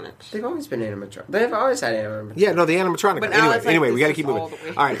animatronics. They've always been animatronics. They've always had animatronics. Yeah, no, the animatronic. But Anyway, we got to keep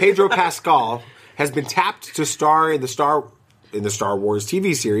moving. All right, Pedro Pascal has been tapped to star in the Star Wars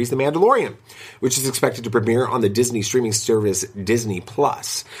TV series The Mandalorian, which is expected to premiere on the Disney streaming service Disney+.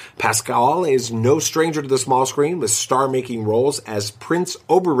 Pascal is no stranger to the small screen, with star-making roles as Prince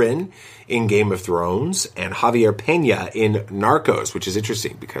Oberyn in Game of Thrones and Javier Peña in Narcos, which is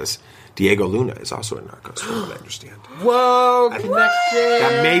interesting because Diego Luna is also in Narcos, from what I understand. Whoa, connection.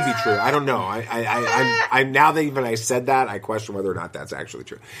 That may be true. I don't know. I'm now that even I said that, I question whether or not that's actually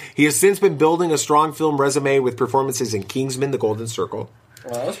true. He has since been building a strong film resume with performances in Kingsman: The Golden Circle,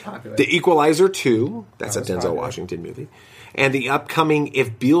 Well, that was popular. The Equalizer 2, that's a Denzel Washington movie, and the upcoming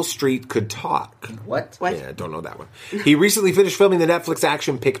If Beale Street Could Talk. What? Yeah, I don't know that one. He recently finished filming the Netflix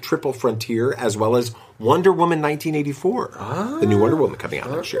action pick Triple Frontier, as well as Wonder Woman 1984. The new Wonder Woman coming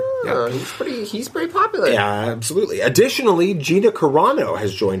out next year. Yeah. He's pretty popular. Yeah, absolutely. Additionally, Gina Carano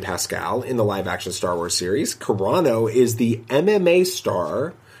has joined Pascal in the live-action Star Wars series. Carano is the MMA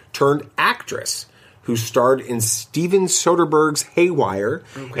star turned actress who starred in Steven Soderbergh's Haywire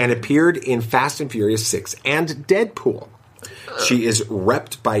and appeared in Fast and Furious 6 and Deadpool. She is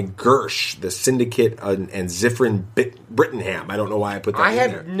repped by Gersh, the Syndicate, and Zifrin Brittenham. I don't know why I put that in there.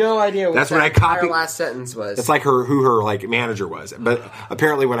 I had no idea what That's that what I copied. last sentence was. It's like who her manager was. But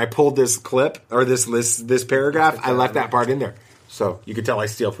apparently when I pulled this clip, or this paragraph, I left that part in there. So you can tell I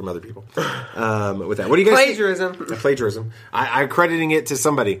steal from other people with that. What do you guys think? Plagiarism. I'm crediting it to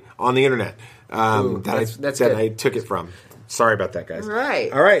somebody on the internet that I took it from. Sorry about that, guys.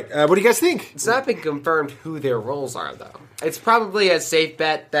 Right. All right. What do you guys think? It's not been confirmed who their roles are, though. It's probably a safe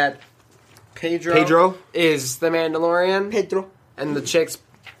bet that Pedro is the Mandalorian. And the chick's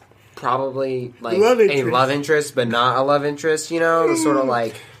probably like a love interest, but not a love interest, you know? The sort of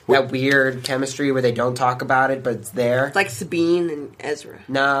like that weird chemistry where they don't talk about it, but it's there. It's like Sabine and Ezra.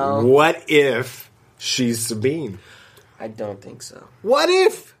 No. What if she's Sabine? I don't think so. What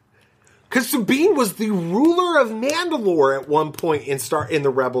if? Because Sabine was the ruler of Mandalore at one point in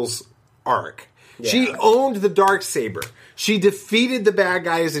the Rebels arc. Yeah. She owned the Darksaber. She defeated the bad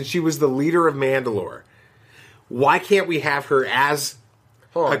guys, and she was the leader of Mandalore. Why can't we have her as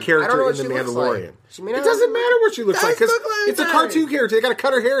a character in The Mandalorian? Like. It doesn't matter what she looks like, because it's a cartoon character. They got to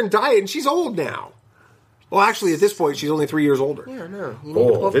cut her hair and dye it, and she's old now. Well, actually, at this point, she's only 3 years older. Yeah,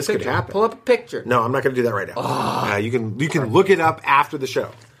 no. This could happen. Pull up a picture. No, I'm not going to do that right now. You can look it up after the show.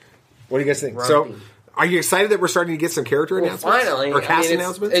 What do you guys think? So, are you excited that we're starting to get some character announcements? Finally. Or cast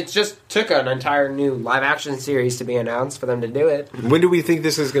announcements? It just took an entire new live-action series to be announced for them to do it. When do we think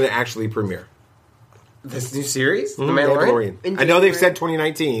this is going to actually premiere? This new series? The Mandalorian? I know they've said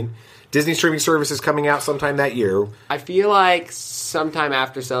 2019. Disney streaming service is coming out sometime that year. I feel like sometime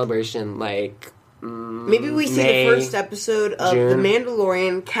after Celebration, like... maybe we see the first episode of June. The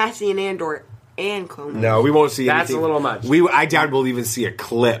Mandalorian, Cassian Andor, and Clone Wars. No, we won't see anything. That's a little much. I doubt we'll even see a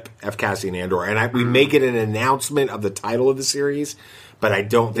clip of Cassian Andor. And we may get an announcement of the title of the series, but I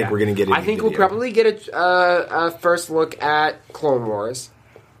don't think we're going to get it. I think we'll probably get a first look at Clone Wars.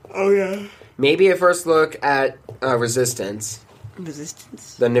 Oh, yeah. Maybe a first look at Resistance.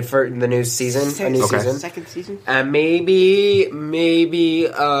 The new season, second season, and maybe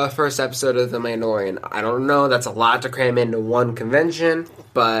first episode of The Mandalorian. I don't know. That's a lot to cram into one convention,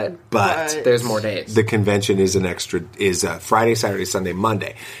 but there's more days. The convention is Friday, Saturday, Sunday,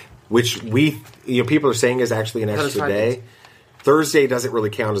 Monday, which people are saying is actually an extra day. Thursday doesn't really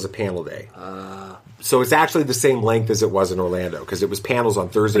count as a panel day. So it's actually the same length as it was in Orlando, because it was panels on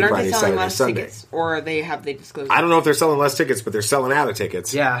Thursday, Friday, Saturday, Sunday. Tickets, or they disclosed? I don't know if they're selling less tickets, but they're selling out of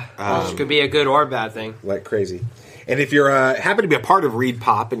tickets. Yeah, which could be a good or bad thing. Like crazy. And if you're happen to be a part of Read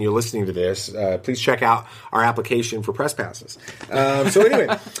Pop and you're listening to this, please check out our application for press passes. So anyway,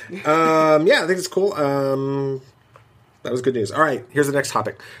 I think it's cool. That was good news. All right, here's the next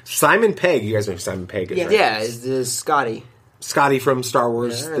topic. Simon Pegg. You guys know who Simon Pegg is, right? Yeah, is Scotty. Scotty from Star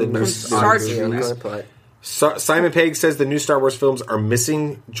Wars. Simon Pegg says the new Star Wars films are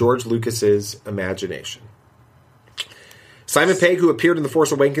missing George Lucas's imagination. Simon Pegg, who appeared in The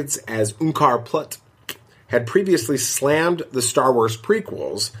Force Awakens as Unkar Plutt, had previously slammed the Star Wars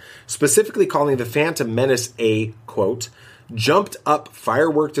prequels, specifically calling The Phantom Menace a, quote, jumped-up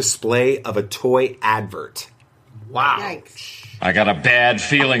firework display of a toy advert. Wow. Yikes. I got a bad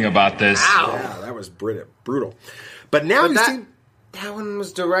feeling about this. Wow. Yeah, that was brutal. But now that one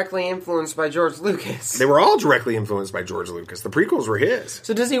was directly influenced by George Lucas. They were all directly influenced by George Lucas. The prequels were his.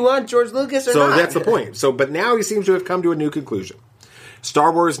 So does he want George Lucas or not? So that's the point. But now he seems to have come to a new conclusion.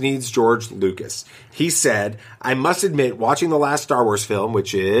 Star Wars needs George Lucas. He said, I must admit, watching the last Star Wars film,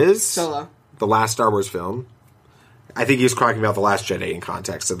 which is... Solo. The last Star Wars film. I think he was talking about The Last Jedi in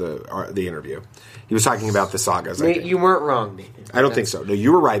context of the interview. He was talking about the sagas. Nate, you weren't wrong, Nathan. I don't think so. No,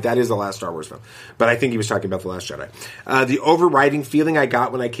 you were right. That is the last Star Wars film. But I think he was talking about The Last Jedi. The overriding feeling I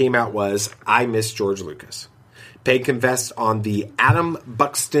got when I came out was, I miss George Lucas. Pegg confessed on the Adam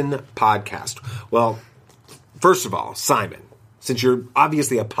Buxton podcast. Well, first of all, Simon, since you're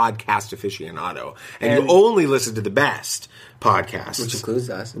obviously a podcast aficionado, and you only listen to the best podcasts, which includes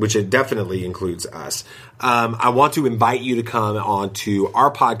us, which it definitely includes us, I want to invite you to come on to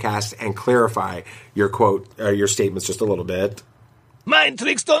our podcast and clarify your quote, your statements just a little bit. Mind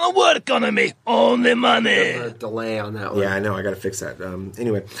tricks don't work on me. Only money. A delay on that one. Yeah, I know. I got to fix that.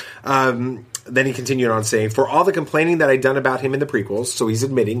 Anyway, then he continued on saying, for all the complaining that I'd done about him in the prequels, so he's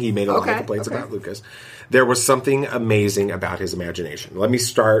admitting he made a lot of complaints about Lucas, there was something amazing about his imagination. Let me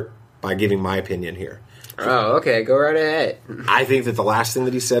start by giving my opinion here. Oh, okay. Go right ahead. I think that the last thing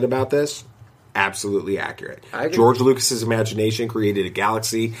that he said about this, absolutely accurate. George Lucas's imagination created a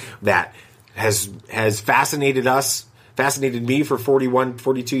galaxy that has fascinated us, fascinated me for 41,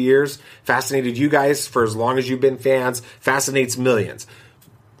 42 years, fascinated you guys for as long as you've been fans, fascinates millions.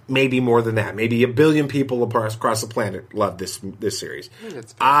 Maybe more than that. Maybe 1 billion people across the planet love this series.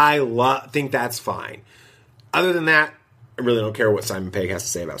 I think that's fine. Other than that, I really don't care what Simon Pegg has to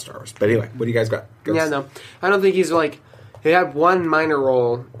say about Star Wars. But anyway, what do you guys got? Yeah, no. I don't think he's he had one minor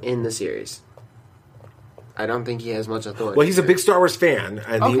role in the series. I don't think he has much authority. Well, he's a big Star Wars fan,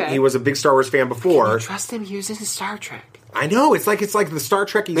 and he was a big Star Wars fan before. Can you trust him? He was in Star Trek. I know. It's like the Star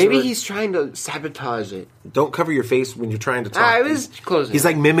Trek. Maybe he's trying to sabotage it. Don't cover your face when you're trying to talk. I was closing. He's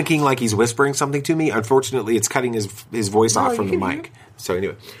mimicking like he's whispering something to me. Unfortunately, it's cutting his voice off from the mic. So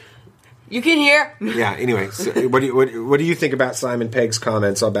anyway. You can hear. Yeah. Anyway, so what do you think about Simon Pegg's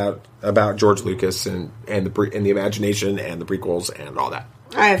comments about George Lucas and the imagination and the prequels and all that?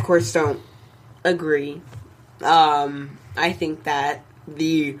 I of course don't agree. I think that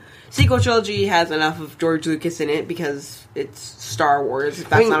the sequel trilogy has enough of George Lucas in it because it's Star Wars. If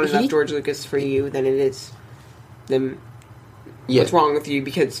that's not enough George Lucas for you, then it is. Then what's wrong with you?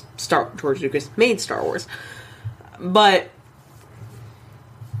 Because George Lucas made Star Wars, but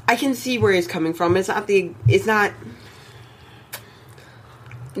I can see where he's coming from. It's not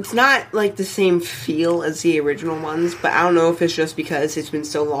like the same feel as the original ones, but I don't know if it's just because it's been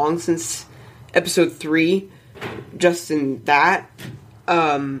so long since Episode 3, just in that.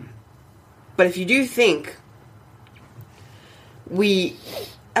 But if you do think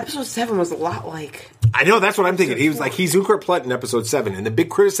Episode 7 was a lot like... I know, that's what I'm thinking. He was like, he's Unkar Plutt in Episode 7, and the big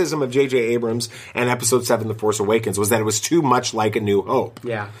criticism of J.J. Abrams and Episode 7, The Force Awakens, was that it was too much like A New Hope.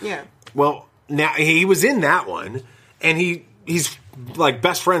 Yeah. Yeah. Well, now, he was in that one, and he's like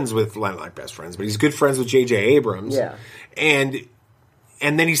best friends with, not like best friends, but he's good friends with J.J. Abrams. Yeah. And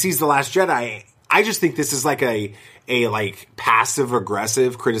then he sees The Last Jedi. I just think this is like a passive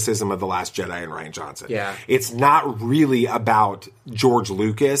aggressive criticism of The Last Jedi and Rian Johnson. Yeah. It's not really about George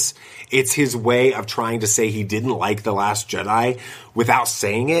Lucas. It's his way of trying to say he didn't like The Last Jedi without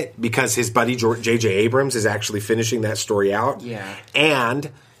saying it because his buddy J.J. Abrams is actually finishing that story out. Yeah.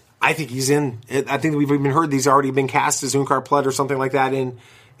 And I think I think we've even heard he's already been cast as Unkar Plutt or something like that in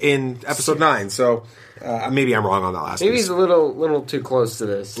Episode 9. So maybe I'm wrong on that last. Maybe he's a little too close to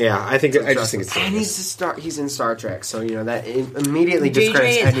this. Yeah, I just think it's. And he's in Star Trek, so that immediately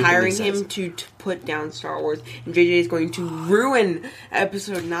discredits JJ is hiring him to put down Star Wars, and JJ is going to ruin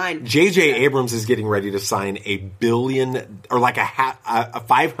Episode 9. JJ Abrams is getting ready to sign $1 billion or like a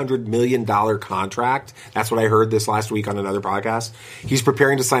 $500 million contract. That's what I heard this last week on another podcast. He's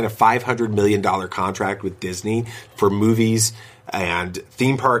preparing to sign a $500 million contract with Disney for movies and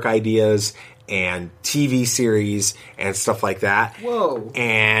theme park ideas and TV series and stuff like that. Whoa.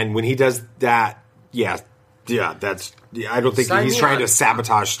 And when he does that, I don't think he's trying to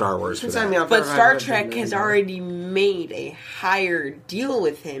sabotage Star Wars for that. But Star Trek has already made a higher deal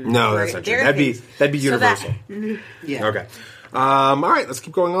with him. No, that's not true. That'd be Universal. Yeah. Okay. All right, let's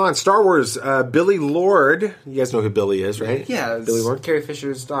keep going on. Star Wars, Billy Lord. You guys know who Billy is, right? Yeah. Billy Lord. Carrie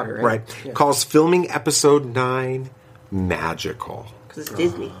Fisher's daughter, right? Right. Yeah. Calls filming Episode 9 magical. Because it's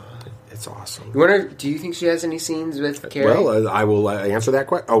Disney. It's awesome. Do you think she has any scenes with Carrie? Well, I will answer that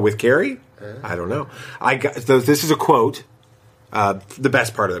question. Oh, with Carrie? I don't know. This is a quote. The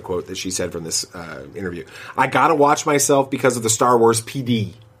best part of the quote that she said from this interview. I gotta watch myself because of the Star Wars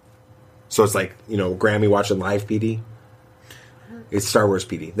PD. So it's like, Grammy watching live PD. It's Star Wars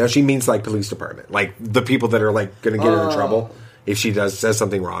PD. Now she means like police department. Like the people that are like gonna get her in trouble if she says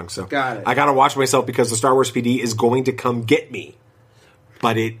something wrong. So got it. I gotta watch myself because the Star Wars PD is going to come get me.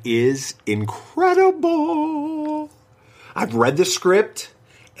 But it is incredible. I've read the script,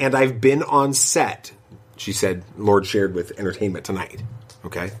 and I've been on set, she said, Lord shared with Entertainment Tonight.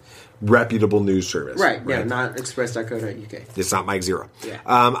 Okay? Reputable news service. Right. Yeah, not express.co.uk. It's not Mike Zero. Yeah.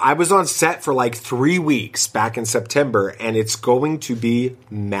 I was on set for like 3 weeks back in September, and it's going to be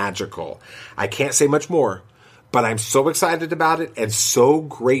magical. I can't say much more, but I'm so excited about it and so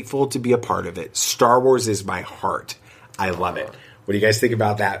grateful to be a part of it. Star Wars is my heart. I love it. What do you guys think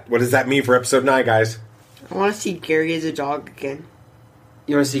about that? What does that mean for episode 9, guys? I want to see Gary as a dog again.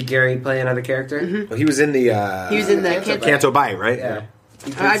 You want to see Gary play another character? Mm-hmm. Well, he was in the Canto Bite, right? Yeah.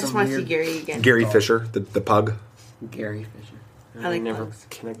 I just want to see Gary again. Gary Fisher, the pug. Gary Fisher. I like never pugs.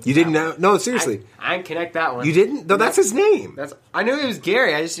 connect. You didn't know? No, seriously. I didn't connect that one. You didn't? No, that's his name. I knew it was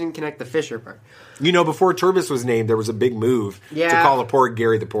Gary. I just didn't connect the Fisher part. You know, before Turbis was named, there was a big move to call the porg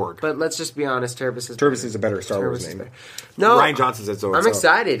Gary the Porg. But let's just be honest, Turbis is a better Star Wars name. No, Ryan Johnson said so. I'm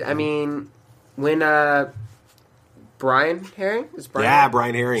excited. I mean, when Brian Herring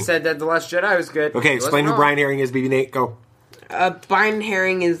Brian Herring said that The Last Jedi was good. Okay, explain who Brian Herring is, BB Nate. Go. Brian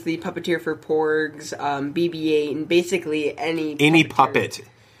Herring is the puppeteer for Porgs, BB-8, and basically any puppet.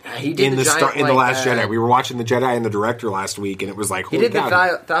 He did in the Last Jedi. We were watching the Jedi and the director last week, and it was like, holy he did cow.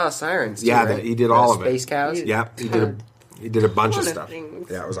 the Thal Sirens. Too, yeah, right? he did all of it. Space Cows. Yeah, he did a bunch of stuff.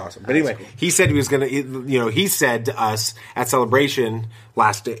 Yeah, it was awesome. But anyway, he said he was going to. He said to us at Celebration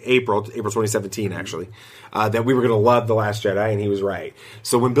last April 2017, actually, that we were going to love The Last Jedi, and he was right.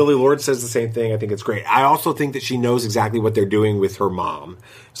 So when Billy Lord says the same thing, I think it's great. I also think that she knows exactly what they're doing with her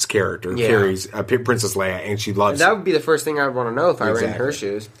mom's character, Carrie's Princess Leia, and she loves. And that would be the first thing I would want to know if I were in her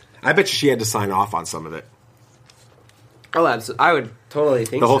shoes. I bet you she had to sign off on some of it. Oh, absolutely. I would totally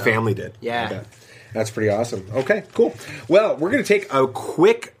think the whole family did. Yeah. That's pretty awesome. Okay, cool. Well, we're going to take a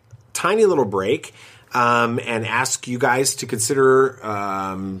quick, tiny little break and ask you guys to consider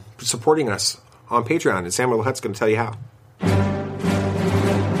supporting us on Patreon. And Samuel Hutt's going to tell you how.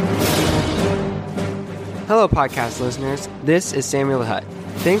 Hello, podcast listeners. This is Samuel Hutt.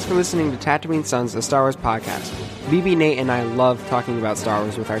 Thanks for listening to Tatooine Sons, a Star Wars podcast. BB Nate and I love talking about Star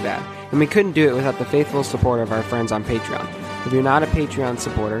Wars with our dad, and we couldn't do it without the faithful support of our friends on Patreon. If you're not a Patreon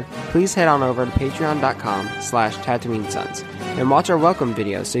supporter, please head on over to patreon.com/TatooineSons and watch our welcome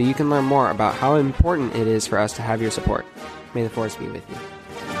video so you can learn more about how important it is for us to have your support. May the Force be with you.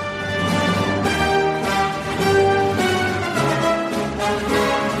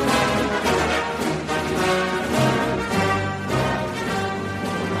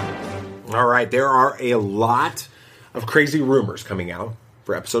 All right, there are a lot of crazy rumors coming out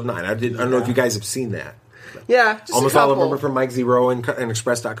for episode 9. I don't know if you guys have seen that. Yeah, just almost all of them are from Mike Zero and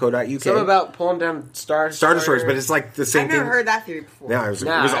Express.co.uk. Some about pulling down Star Destroyers, but it's like the same thing. I've never heard that theory before. Yeah, it was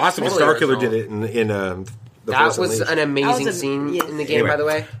awesome. Totally Starkiller did it in the That was an amazing scene in the game, by the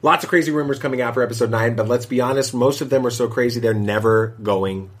way. Lots of crazy rumors coming out for episode 9, but let's be honest, most of them are so crazy they're never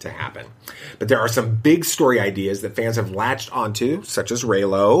going to happen. But there are some big story ideas that fans have latched onto, such as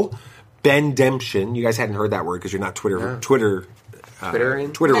Reylo, Ben-demption. You guys hadn't heard that word because you're not Twitterers. Twitter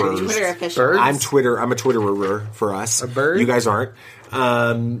official. I'm a Twitterer for us. A bird? You guys aren't.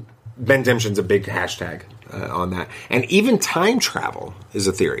 Ben-demption's a big hashtag on that. And even time travel is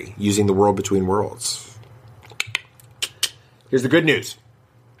a theory, using the world between worlds. Here's the good news.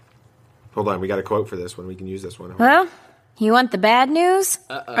 Hold on, we got a quote for this one. We can use this one. Well, you want the bad news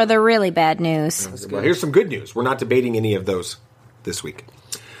or the really bad news? Well, here's some good news. We're not debating any of those this week.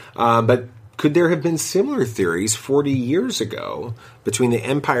 But could there have been similar theories 40 years ago between The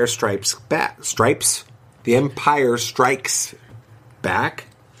Empire Strikes Back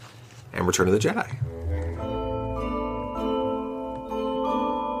and Return of the Jedi?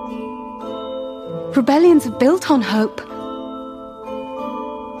 Rebellions are built on hope.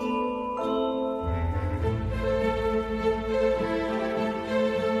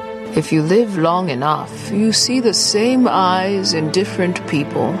 If you live long enough, you see the same eyes in different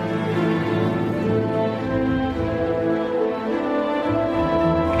people.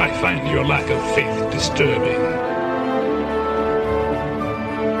 I find your lack of faith disturbing.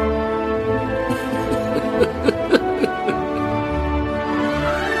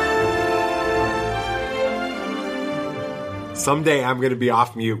 Someday I'm going to be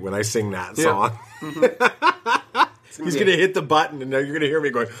off mute when I sing that song. He's going to hit the button, and now you're going to hear me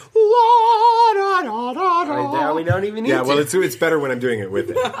going, la, da, da, da, da. Now we don't even need to. Yeah, well, it's better when I'm doing it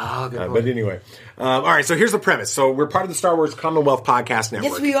with it. But anyway. All right, so here's the premise. So we're part of the Star Wars Commonwealth Podcast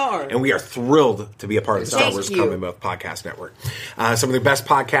Network. Yes, we are. And we are thrilled to be a part of the Star Wars Commonwealth Podcast Network. Some of the best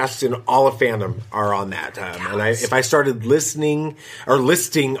podcasts in all of fandom are on that. And if I started listening or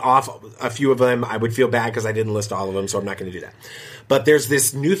listing off a few of them, I would feel bad because I didn't list all of them, so I'm not going to do that. But there's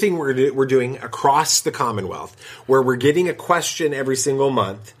this new thing we're doing across the Commonwealth where we're getting a question every single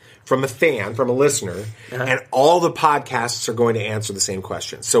month from a fan, from a listener, and all the podcasts are going to answer the same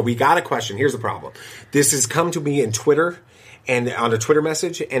question. So we got a question. Here's the problem. This has come to me in Twitter and on a Twitter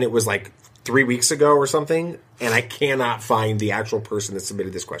message, and it was like 3 weeks ago or something, and I cannot find the actual person that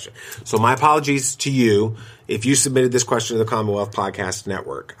submitted this question. So my apologies to you. If you submitted this question to the Commonwealth Podcast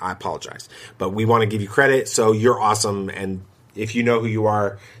Network, I apologize. But we want to give you credit, so you're awesome. And if you know who you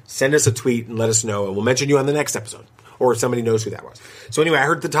are, send us a tweet and let us know, and we'll mention you on the next episode. Or if somebody knows who that was. So anyway, I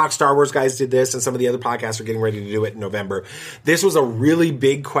heard the Talk Star Wars guys did this, and some of the other podcasts are getting ready to do it in November. This was a really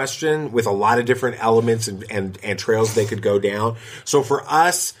big question with a lot of different elements and trails they could go down. So for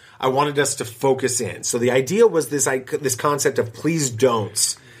us, I wanted us to focus in. So the idea was this concept of please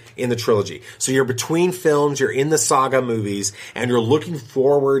don'ts in the trilogy. So you're between films, you're in the saga movies, and you're looking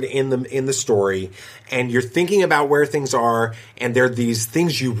forward in the story, and you're thinking about where things are, and there are these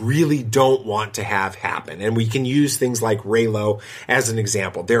things you really don't want to have happen. And we can use things like Reylo as an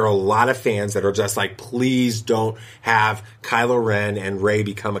example. There are a lot of fans that are just like, please don't have Kylo Ren and Rey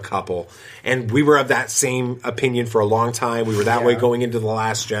become a couple. And we were of that same opinion for a long time. We were that way going into The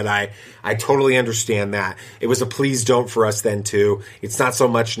Last Jedi. I totally understand that. It was a please don't for us then too. It's not so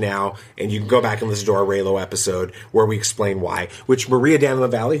much now. And you can go back and listen to our Reylo episode where we explain why. Which Maria down in the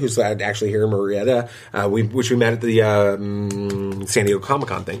Valley, who's actually here in Marietta, which we met at the San Diego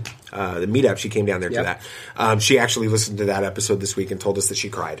Comic-Con thing, the meetup, she came down there to that. She actually listened to that episode this week and told us that she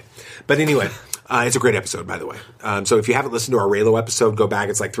cried. But anyway... it's a great episode, by the way. So if you haven't listened to our Reylo episode, go back.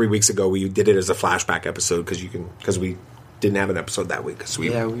 It's like 3 weeks ago. We did it as a flashback episode because we didn't have an episode that week. We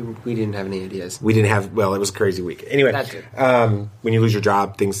didn't have any ideas. We didn't have. Well, it was a crazy week. Anyway, when you lose your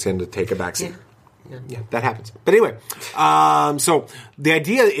job, things tend to take a backseat. Yeah, that happens. But anyway, so the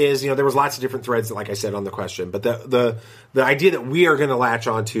idea is, there was lots of different threads, like I said, on the question. But the idea that we are going to latch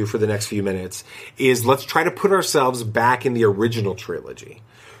onto for the next few minutes is let's try to put ourselves back in the original trilogy.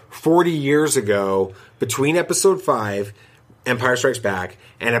 40 years ago, between Episode 5, Empire Strikes Back,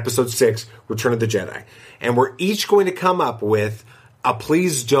 and Episode 6, Return of the Jedi. And we're each going to come up with a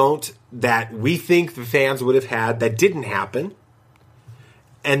please don't that we think the fans would have had that didn't happen,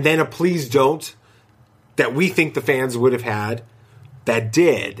 and then a please don't that we think the fans would have had that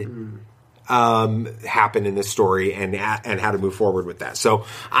did happen in this story, and how to move forward with that. So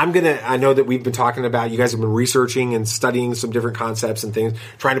I know that we've been talking about, you guys have been researching and studying some different concepts and things,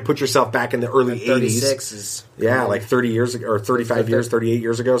 trying to put yourself back in the early 80s. Like 30 years ago, or 38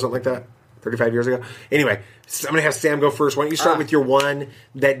 years ago, something like that. 35 years ago. Anyway, so I'm going to have Sam go first. Why don't you start with your one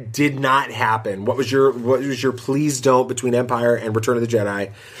that did not happen? What was your please don't between Empire and Return of the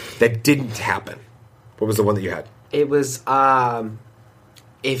Jedi that didn't happen? What was the one that you had? It was,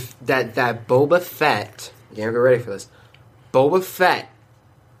 if that Boba Fett, you gotta get ready for this. Boba Fett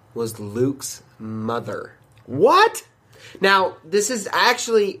was Luke's mother. What? Now, this is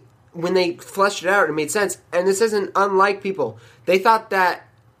actually, when they fleshed it out, it made sense. And this isn't unlike people. They thought that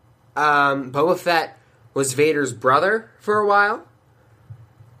Boba Fett was Vader's brother for a while.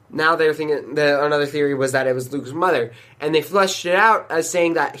 Now they're thinking, another theory was that it was Luke's mother. And they fleshed it out as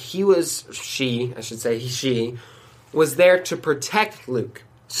saying that she was there to protect Luke.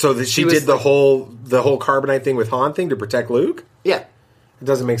 So that she did the whole carbonite thing with Han thing to protect Luke? Yeah. It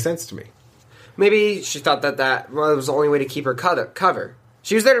doesn't make sense to me. Maybe she thought that was the only way to keep her cover.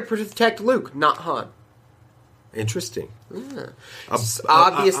 She was there to protect Luke, not Han. Interesting. Yeah.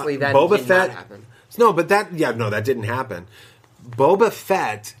 Obviously, that Boba did Fett, not happen. No, but that didn't happen. Boba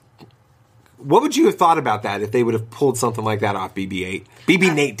Fett, what would you have thought about that if they would have pulled something like that off BB-8?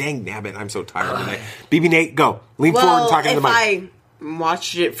 BB-Nate, dang nabbit, I'm so tired today. BB-Nate, go. Lean forward and talk into the mic. If I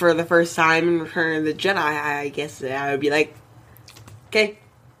watched it for the first time in Return of the Jedi, I guess I would be like, okay,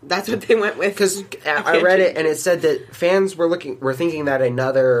 that's what they went with. Because I read it, and it said that fans were thinking that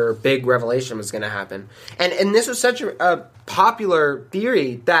another big revelation was going to happen. And this was such a popular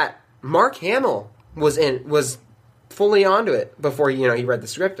theory that Mark Hamill was fully onto it before he read the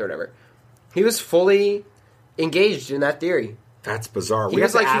script or whatever. He was fully engaged in that theory. That's bizarre. He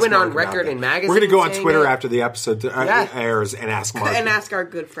went on record in magazines. We're going to go on Twitter after the episode airs and ask Mark. And ask our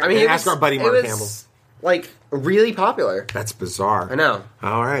good friend. Ask our buddy Mark Hamill. Really popular. That's bizarre. I know.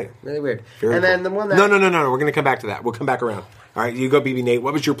 All right. Really weird. Very cool. Then the one that... No. We're going to come back to that. We'll come back around. All right, you go, BB Nate.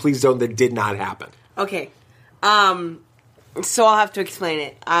 What was your please don't that did not happen? Okay. So I'll have to explain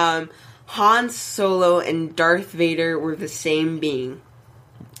it. Han Solo and Darth Vader were the same being.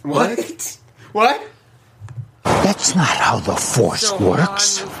 What? What? That's not how the Force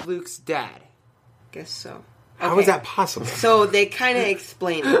works. Han was Luke's dad. Guess so. Okay. How is that possible? So they kind of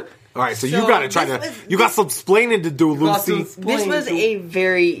explain it. All right, so you got to try to... You got some explaining to do, Lucy. This was a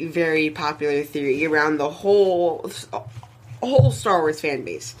very, very popular theory around the whole Star Wars fan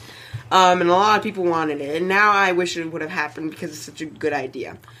base. And a lot of people wanted it. And now I wish it would have happened because it's such a good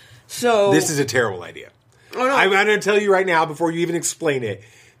idea. So this is a terrible idea. Oh, no. I'm going to tell you right now, before you even explain it,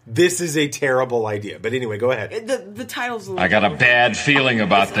 this is a terrible idea. But anyway, go ahead. The title's a little I got a bad feeling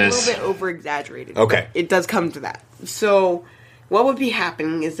about this. It's a little bit over-exaggerated. Okay. It does come to that. So, what would be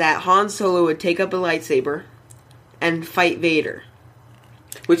happening is that Han Solo would take up a lightsaber and fight Vader.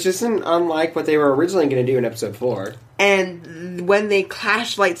 Which isn't unlike what they were originally going to do in Episode 4. And when they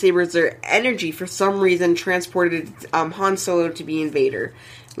clashed lightsabers, their energy, for some reason, transported Han Solo to be in Vader.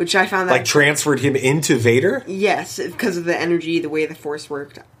 Which I found that... Like, transferred him into Vader? Yes, because of the energy, the way the Force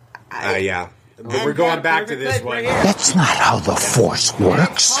worked. Yeah. But we're going back to this one. That's not how the Force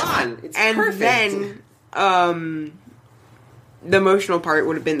works. It's and perfect. then, the emotional part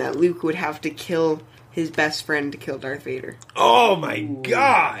would have been that Luke would have to kill his best friend to kill Darth Vader. Oh my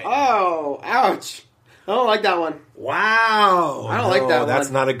god! Oh, ouch! I don't like that one. Wow! I don't like that one. That's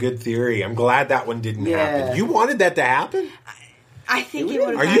not a good theory. I'm glad that one didn't happen. You wanted that to happen? I think it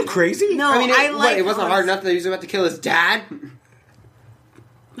would have. Are you crazy? No, I mean, like it wasn't hard enough that he was about to kill his dad?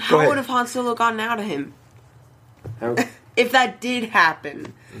 How would have Han Solo gotten out of him? If that did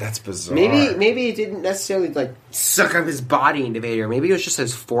happen. That's bizarre. Maybe it didn't necessarily like suck up his body into Vader. Maybe it was just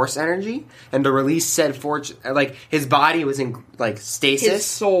his Force energy, and to release said Force, like his body was in like stasis. His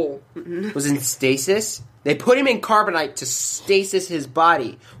soul was in stasis. They put him in carbonite to stasis his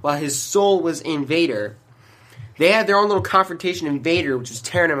body, while his soul was in Vader. They had their own little confrontation in Vader, which was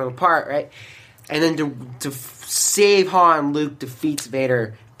tearing him apart, right? And then to save Han, Luke defeats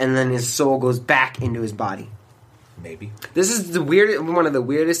Vader, and then his soul goes back into his body. Maybe. This is one of the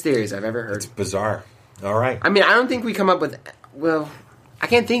weirdest theories I've ever heard. It's bizarre. All right. I mean, I don't think we come up with... Well, I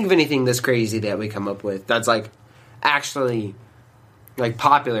can't think of anything this crazy that we come up with that's, like, actually, like,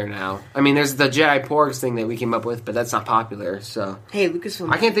 popular now. I mean, there's the Jedi Porgs thing that we came up with, but that's not popular, so... Hey,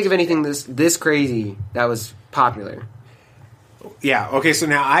 Lucasfilm... I can't think of anything this crazy that was popular. Yeah, okay, so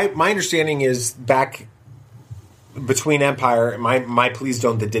now my understanding is back between Empire, my please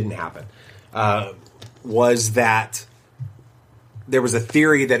don't that didn't happen, was that there was a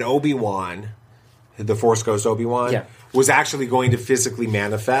theory that Obi-Wan, the Force Ghost Obi-Wan, was actually going to physically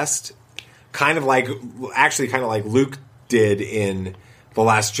manifest, kind of like Luke did in The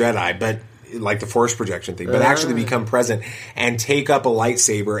Last Jedi, but like the Force projection thing, but actually become present and take up a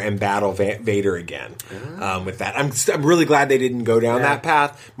lightsaber and battle Vader again with that. I'm really glad they didn't go down that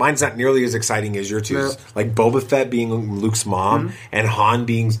path. Mine's not nearly as exciting as your two's. Like Boba Fett being Luke's mom and Han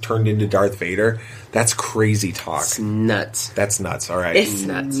being turned into Darth Vader. That's crazy talk. It's nuts. That's nuts. All right. It's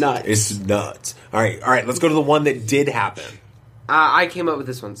nuts. It's nuts. All right. Let's go to the one that did happen. I came up with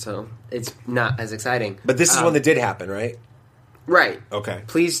this one, so it's not as exciting. But this is one that did happen, right? Right. Okay.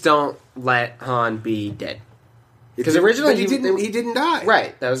 Please don't let Han be dead. Because originally he didn't die.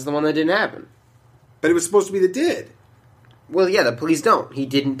 Right. That was the one that didn't happen. But it was supposed to be the did. Well, yeah, the please don't. He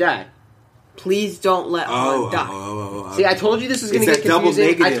didn't die. Please don't let Han die. See, I told you this was going to get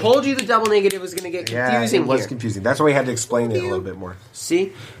confusing. I told you the double negative was going to get confusing. It was confusing. That's why we had to explain it a little bit more.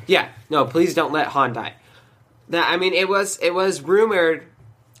 See? Yeah. No, please don't let Han die. I mean, it was rumored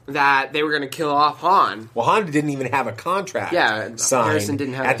that they were going to kill off Han. Well, Han didn't even have a contract signed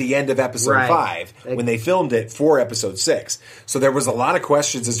didn't have at the end of Episode 5 when they filmed it for Episode 6. So there was a lot of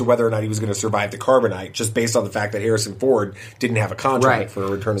questions as to whether or not he was going to survive the carbonite, just based on the fact that Harrison Ford didn't have a contract for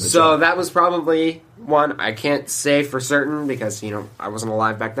Return of the Jedi. So that was probably one. I can't say for certain because, I wasn't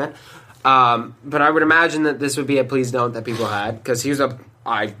alive back then. But I would imagine that this would be a please don't that people had because he was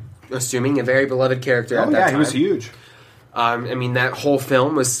assuming a very beloved character at that time. He was huge. I mean, that whole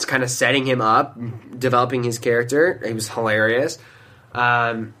film was kind of setting him up, developing his character. He was hilarious.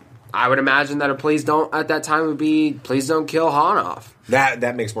 I would imagine that a please don't at that time would be please don't kill Han off.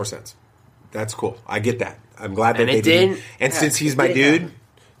 That makes more sense. That's cool. I get that. I'm glad that they didn't. And since he's my dude,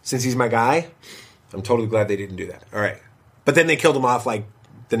 since he's my guy, I'm totally glad they didn't do that. All right. But then they killed him off like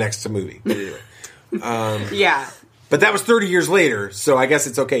the next movie. But anyway. Yeah. But that was 30 years later, so I guess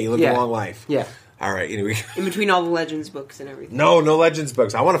it's okay. You lived a long life. Yeah. All right, anyway. In between all the Legends books and everything. No Legends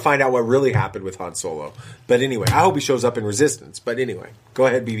books. I want to find out what really happened with Han Solo. But anyway, I hope he shows up in Resistance. But anyway, go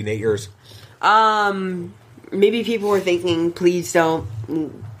ahead, BB Nate, yours. Maybe people were thinking, please don't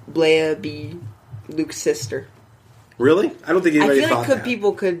Leia be Luke's sister. Really? I don't think anybody thought that.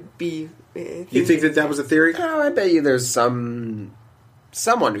 People could be... you think that was a theory? Oh, I bet you there's someone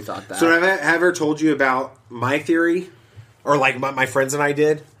who thought that. So have I ever told you about my theory? Or like my friends and I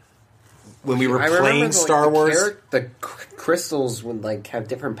did? When we were playing Star Wars, the crystals would like have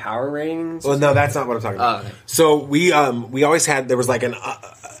different power ratings. Well, no, that's not what I'm talking about. Okay. So we always had there was like an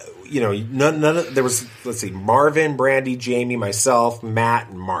none of there was let's see Marvin, Brandy, Jamie, myself, Matt,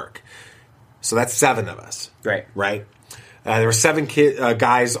 and Mark. So that's 7 of us. Right. There were 7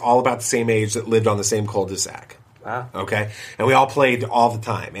 guys all about the same age that lived on the same cul-de-sac. Wow. Okay? And we all played all the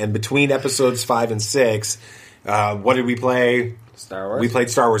time. And between episodes 5 and 6, what did we play? Star Wars. We played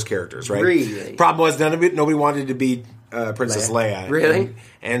Star Wars characters, right? Really? Problem was, nobody wanted to be Princess Leia. Really?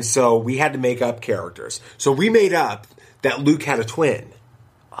 And so we had to make up characters. So we made up that Luke had a twin.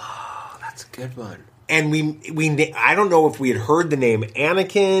 Oh, that's a good one. And I don't know if we had heard the name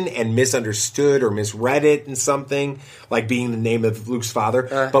Anakin and misunderstood or misread it in something, like being the name of Luke's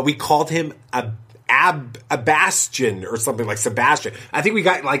father, but we called him a Bastion or something like Sebastian. I think we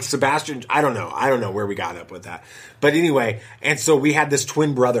got like Sebastian. I don't know where we got up with that. But anyway, and so we had this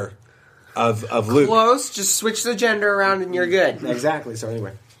twin brother of Luke. Close. Just switch the gender around and you're good. Exactly. So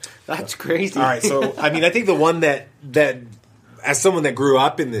anyway, that's crazy. All right. So I mean, I think the one that as someone that grew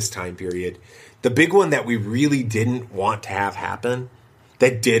up in this time period, the big one that we really didn't want to have happen,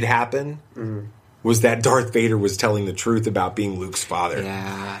 that did happen, was that Darth Vader was telling the truth about being Luke's father.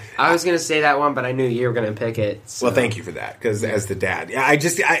 Yeah. I was going to say that one, but I knew you were going to pick it. So. Well, thank you for that, because as the dad,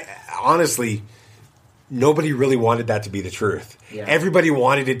 I honestly, nobody really wanted that to be the truth. Yeah. Everybody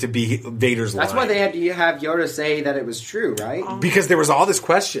wanted it to be Vader's line. That's why they had to have Yoda say that it was true, right? Because there was all these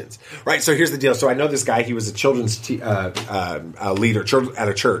questions. Right, so here's the deal. So I know this guy, he was a children's leader at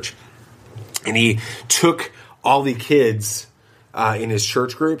a church. And he took all the kids in his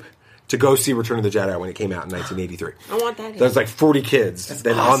church group to go see Return of the Jedi when it came out in 1983. I want that. There's like 40 kids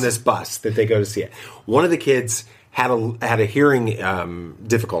awesome. On this bus that they go to see it. One of the kids had a hearing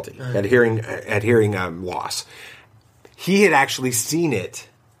difficulty, had hearing loss. He had actually seen it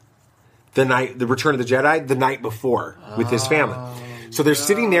the Return of the Jedi, the night before with his family. So they're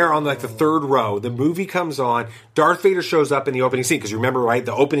sitting there on like the third row. The movie comes on. Darth Vader shows up in the opening scene. Because you remember, right?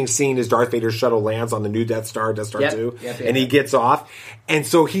 The opening scene is Darth Vader's shuttle lands on the new Death Star 2. And he gets off. And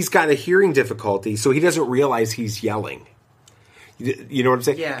so he's got a hearing difficulty. So he doesn't realize he's yelling. You know what I'm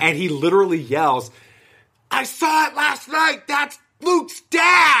saying? Yeah. And he literally yells, "I saw it last night. That's Luke's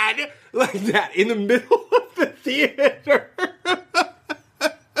dad." Like that in the middle of the theater.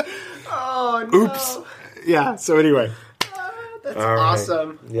 Oh, no. Oops. Yeah. So anyway. That's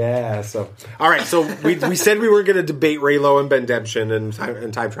awesome. Yeah. So, all right. So we said we weren't going to debate Reylo and Bendemption and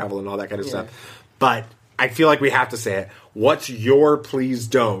time travel and all that kind of stuff, but I feel like we have to say it. What's your please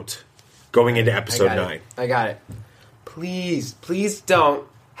don't going into episode 9? I got it. Please don't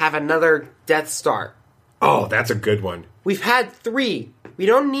have another Death Star. Oh, that's a good one. We've had 3. We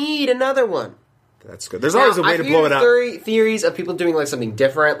don't need another one. That's good. There's always a way to blow it up. Theories of people doing like something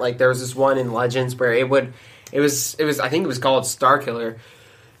different. Like there was this one in Legends where it was I think it was called Star Killer.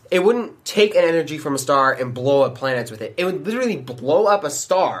 It wouldn't take an energy from a star and blow up planets with it. It would literally blow up a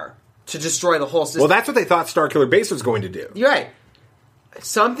star to destroy the whole system. Well, that's what they thought Star Killer Base was going to do. You're right.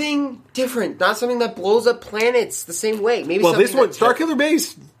 Something different, not something that blows up planets the same way. Maybe. Well, this one, Star Killer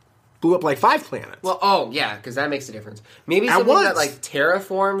Base, blew up like 5 planets. Well, yeah, because that makes a difference. Maybe something that like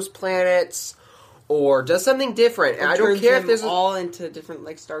terraforms planets. Or does something different. And I don't care if there's all into different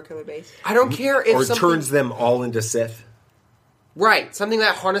like Star Killer Base. I don't care if turns them all into Sith. Right, something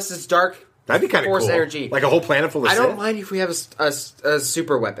that harnesses dark That'd be kind of force cool. energy, like a whole planet full of Sith. I don't mind if we have a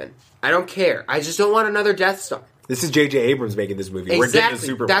super weapon. I don't care. I just don't want another Death Star. This is J.J. Abrams making this movie. Exactly. We're getting a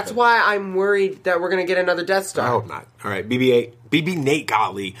super That's weapon. why I'm worried that we're going to get another Death Star. I hope not. All right, BB Nate,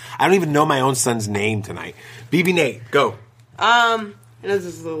 golly, I don't even know my own son's name tonight. BB Nate, go. I know this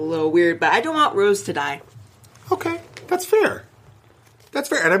is a little weird, but I don't want Rose to die. Okay, that's fair. That's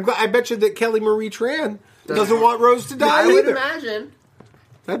fair, and I bet you that Kelly Marie Tran doesn't want Rose to die I would either. imagine.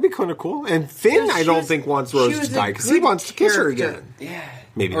 That'd be kind of cool. And Finn, I don't think wants Rose to die because he wants to kiss her again. Yeah,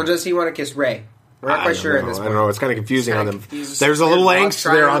 maybe. Or does he want to kiss Rey? We're not quite sure at this point. I don't know. It's kind of confusing on them. There's a little angst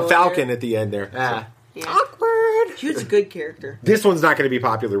there on Falcon at the end there. Yeah. Awkward. She was a good character. This one's not going to be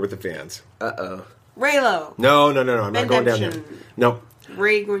popular with the fans. Uh-oh. Reylo. No. I'm not going down there. No.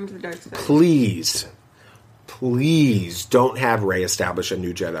 Rey going to the dark side. Please don't have Rey establish a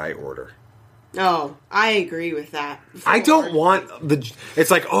new Jedi Order. Oh, I agree with that. I don't want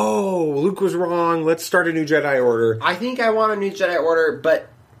it's like, oh, Luke was wrong. Let's start a new Jedi Order. I think I want a new Jedi Order, but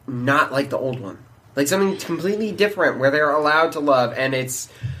not like the old one. Like something completely different where they're allowed to love, and it's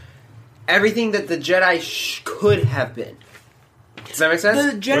everything that the Jedi could have been. Does that make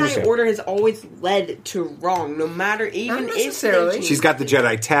sense? The Jedi Order has always led to wrong, no matter even not necessarily. if she's got the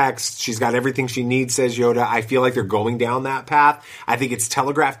Jedi text. She's got everything she needs, says Yoda. I feel like they're going down that path. I think it's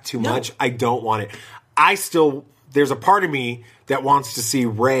telegraphed too much. I don't want it. There's a part of me that wants to see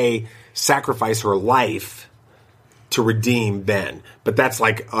Rey sacrifice her life to redeem Ben. But that's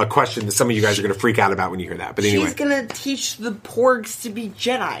like a question that some of you guys are going to freak out about when you hear that. But anyway. She's going to teach the Porgs to be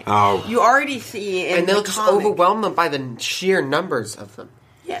Jedi. Oh. You already see in and they'll the just comic. overwhelm them by the sheer numbers of them.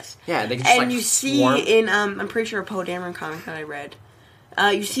 Yes. Yeah, they can just, and you see in I'm pretty sure a Poe Dameron comic that I read.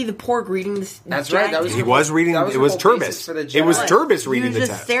 You see the Porg reading this. That's right. That was he was reading. It was Turbis. It was Turbis reading the test.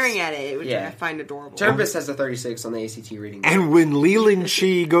 He was just staring at it, which I find adorable. Turbis has a 36 on the ACT reading. And when Leland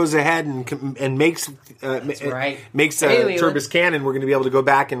Shee goes ahead and makes Turbis canon, we're going to be able to go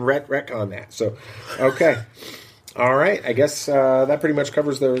back and retcon that. So, okay. All right, I guess that pretty much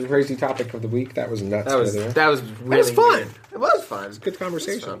covers the crazy topic of the week. That was nuts. That was really it was fun. Weird. It was fun. It was a good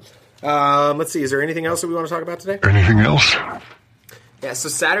conversation. Let's see. Is there anything else that we want to talk about today? Anything else? Yeah, so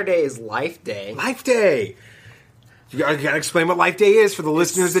Saturday is Life Day. Life Day. You gotta explain what Life Day is for the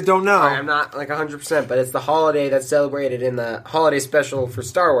listeners that don't know. Sorry, I'm not 100%, but it's the holiday that's celebrated in the holiday special for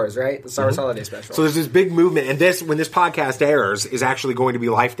Star Wars, right? The Star Wars holiday special. So there's this big movement, and when this podcast airs is actually going to be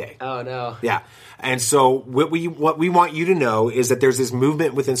Life Day. Oh no. Yeah. And so what we want you to know is that there's this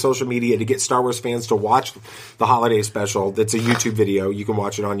movement within social media to get Star Wars fans to watch the holiday special. That's a YouTube video. You can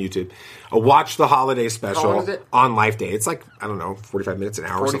watch it on YouTube. Watch the holiday special. How long is it? On Life Day. It's 45 minutes, an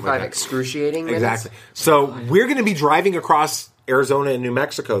hour, 45 something like that. Excruciating minutes? Exactly. So we're going to be driving across Arizona and New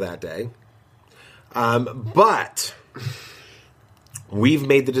Mexico that day. But we've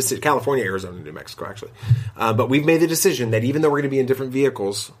made the decision, California, Arizona, and New Mexico, actually. But we've made the decision that even though we're going to be in different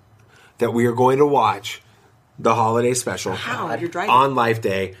vehicles, that we are going to watch the holiday special on Life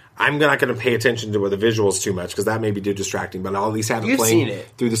Day. I'm not going to pay attention to the visuals too much because that may be too distracting, but I'll at least have it playing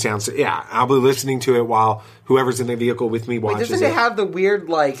through the sound. Yeah, I'll be listening to it while whoever's in the vehicle with me watches it. Doesn't it have the weird,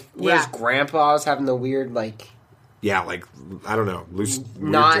 where's Grandpa's having the weird, yeah, I don't know.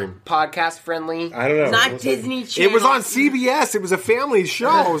 Not podcast friendly. I don't know. Not Disney Channel. It was on CBS. It was a family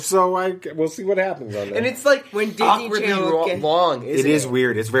show, so we'll see what happens on that. And it's when Disney Channel long. It is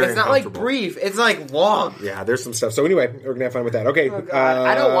weird. It's very. It's not brief. It's long. Yeah, there's some stuff. So anyway, we're gonna have fun with that. Okay.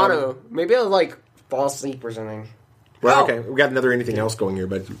 I don't want to. Maybe I'll fall asleep or something. Well, okay. We got another anything else going here,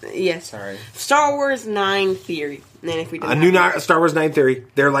 but yes. Sorry. Star Wars 9 theory. And then if we a new Star Wars 9 theory,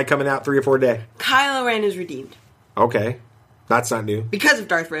 they're coming out 3 or 4 a day. Kylo Ren is redeemed. Okay. That's not new. Because of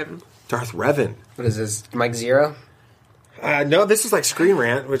Darth Revan. Darth Revan. What is this? Mike Zero? No, this is Screen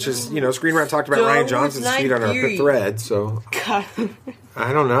Rant, which is, Screen Rant talked about Rian Johnson's feet on our thread, so.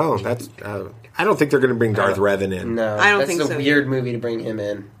 I don't know. That's. I don't think they're going to bring Darth Revan in. No. I don't think so. That's a weird movie to bring him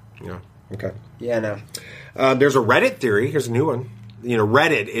in. Yeah. Okay. Yeah, no. There's a Reddit theory. Here's a new one.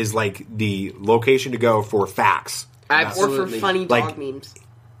 Reddit is the location to go for facts. Absolutely. Or for funny dog memes.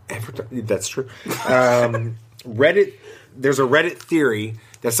 That's true. Reddit. There's a Reddit theory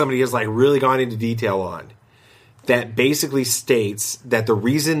that somebody has really gone into detail on that basically states that the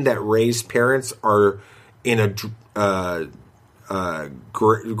reason that Rey's parents are in a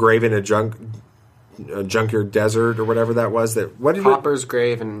grave in a junkyard desert or whatever that was. Hopper's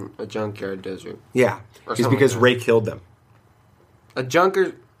grave in a junkyard desert. Yeah, is because Rey killed them. A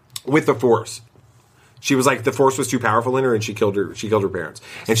junkyard with the Force. She was the Force was too powerful in her, and she killed her parents,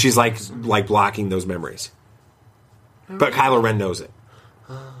 and she's blocking those memories. But Kylo Ren knows it.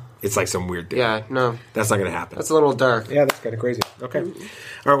 It's some weird thing. Yeah, no. That's not going to happen. That's a little dark. Yeah, that's kind of crazy. Okay. All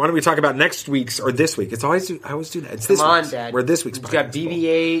right, why don't we talk about next week's, or this week? I always do that. It's this week's. Dad. We're this week's podcast. We've got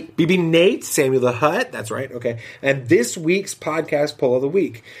BB-8. BB Nate, Samuel the Hutt. That's right. Okay. And this week's podcast poll of the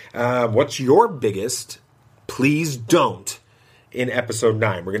week. What's your biggest please don't in episode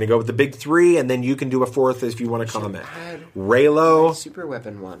 9? We're going to go with the big 3, and then you can do a 4th if you want to comment. Reylo. Super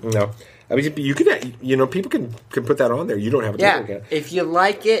weapon one. No. I mean, you could, people can put that on there. You don't have to look at it. If you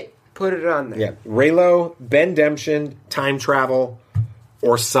like it, put it on there. Yeah. Reylo, Bendemption, time travel,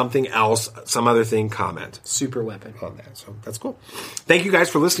 or something else, some other thing, comment. Super weapon. On that. So that's cool. Thank you guys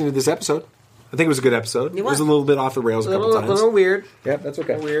for listening to this episode. I think it was a good episode. It was a little bit off the rails a couple times. A little weird. Yeah, that's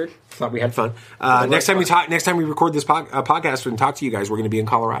okay. Weird. Thought we had fun. Next time we record this podcast and talk to you guys, we're going to be in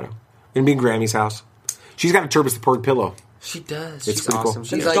Colorado. We're going to be in Grammy's house. She's got a Turbis the Porg pillow. She does. It's She's pretty awesome. Cool.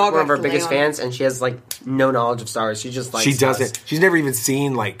 She's one of our biggest fans, and she has no knowledge of Star Wars. She just likes. She doesn't. She's never even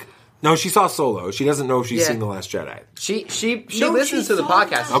seen No, she saw Solo. She doesn't know if she's seen The Last Jedi. She listens to the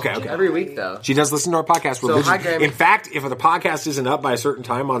podcast. Okay. Every week though. She does listen to our podcast religiously. In fact, if the podcast isn't up by a certain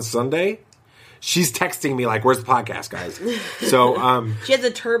time on Sunday, she's texting me where's the podcast, guys? So she has a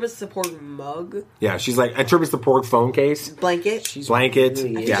Turbis the Porg mug. Yeah, she's a Turbis the Porg phone case. Blanket. Blanket.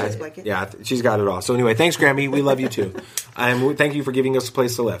 Really blanket. Yeah, she's got it all. So anyway, thanks, Grammy. We love you too. And thank you for giving us a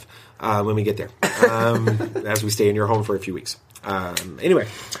place to live when we get there. As we stay in your home for a few weeks. Anyway,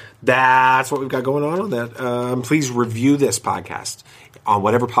 that's what we've got going on that. Please review this podcast on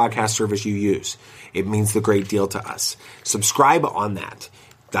whatever podcast service you use. It means the great deal to us. Subscribe on that.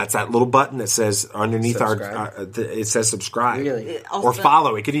 That's that little button that says underneath it says subscribe. Really? Or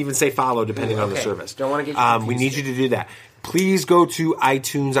follow. It could even say follow depending on the service. Don't want to get we need you to do that. Please go to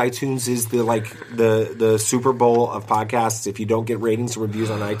iTunes. iTunes is the Super Bowl of podcasts. If you don't get ratings and reviews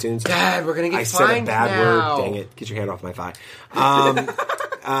on iTunes, God, we're gonna get fined. I said a bad now. word. Dang it! Get your hand off my thigh.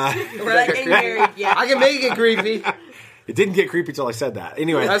 We're not getting married yet. I can make it creepy. It didn't get creepy till I said that.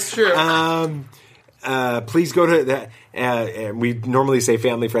 Anyway, that's true. Please go to that. We normally say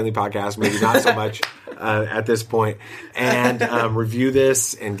family-friendly podcast, maybe not so much at this point. And review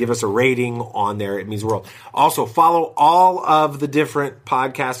this and give us a rating on there. It means the world. Also, follow all of the different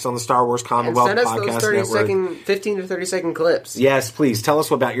podcasts on the Star Wars Commonwealth and send us Podcast those Network. 15 to 30 second clips. Yes, please. Tell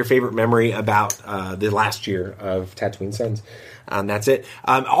us about your favorite memory about the last year of Tatooine Sons. That's it.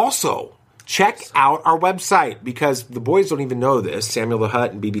 Also, check out our website, because the boys don't even know this. Samuel the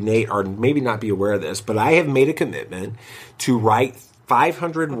Hutt and BB Nate are maybe not be aware of this, but I have made a commitment to write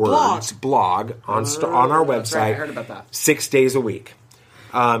 500 words blog on our website. Right. I heard about that. 6 days a week.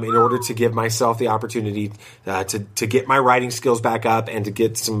 In order to give myself the opportunity to get my writing skills back up and to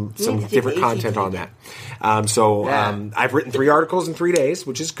get some different content on that. I've written 3 articles in 3 days,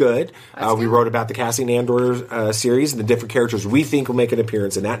 which is good. We wrote about the Cassian Andor series and the different characters we think will make an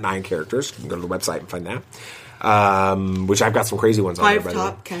appearance in that. 9 characters. You can go to the website and find that. Which I've got some crazy ones on there. 5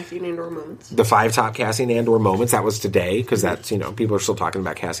 top Cassian Andor moments. The 5 top Cassian Andor moments. That was today, because that's, people are still talking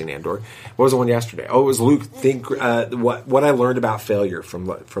about Cassian Andor. What was the one yesterday? Oh, it was Luke. What I learned about failure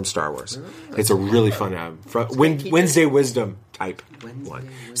from Star Wars. It's a really fun Wednesday wisdom type one.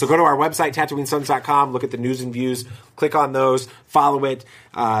 So go to our website, TatooineSons.com, look at the news and views, click on those, follow it,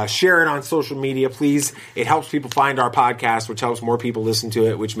 share it on social media, please. It helps people find our podcast, which helps more people listen to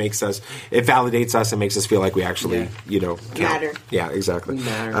it, which it validates us and makes us feel like we actually, count. Matter. Yeah, exactly. We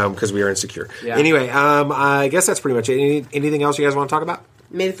matter. Because we are insecure. Yeah. Anyway, I guess that's pretty much it. Anything else you guys want to talk about?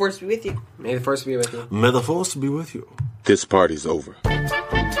 May the Force be with you. May the Force be with you. May the Force be with you. This party's over. I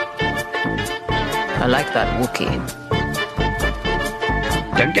like that Wookiee.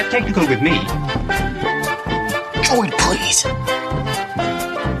 Don't get technical with me. Droid, please.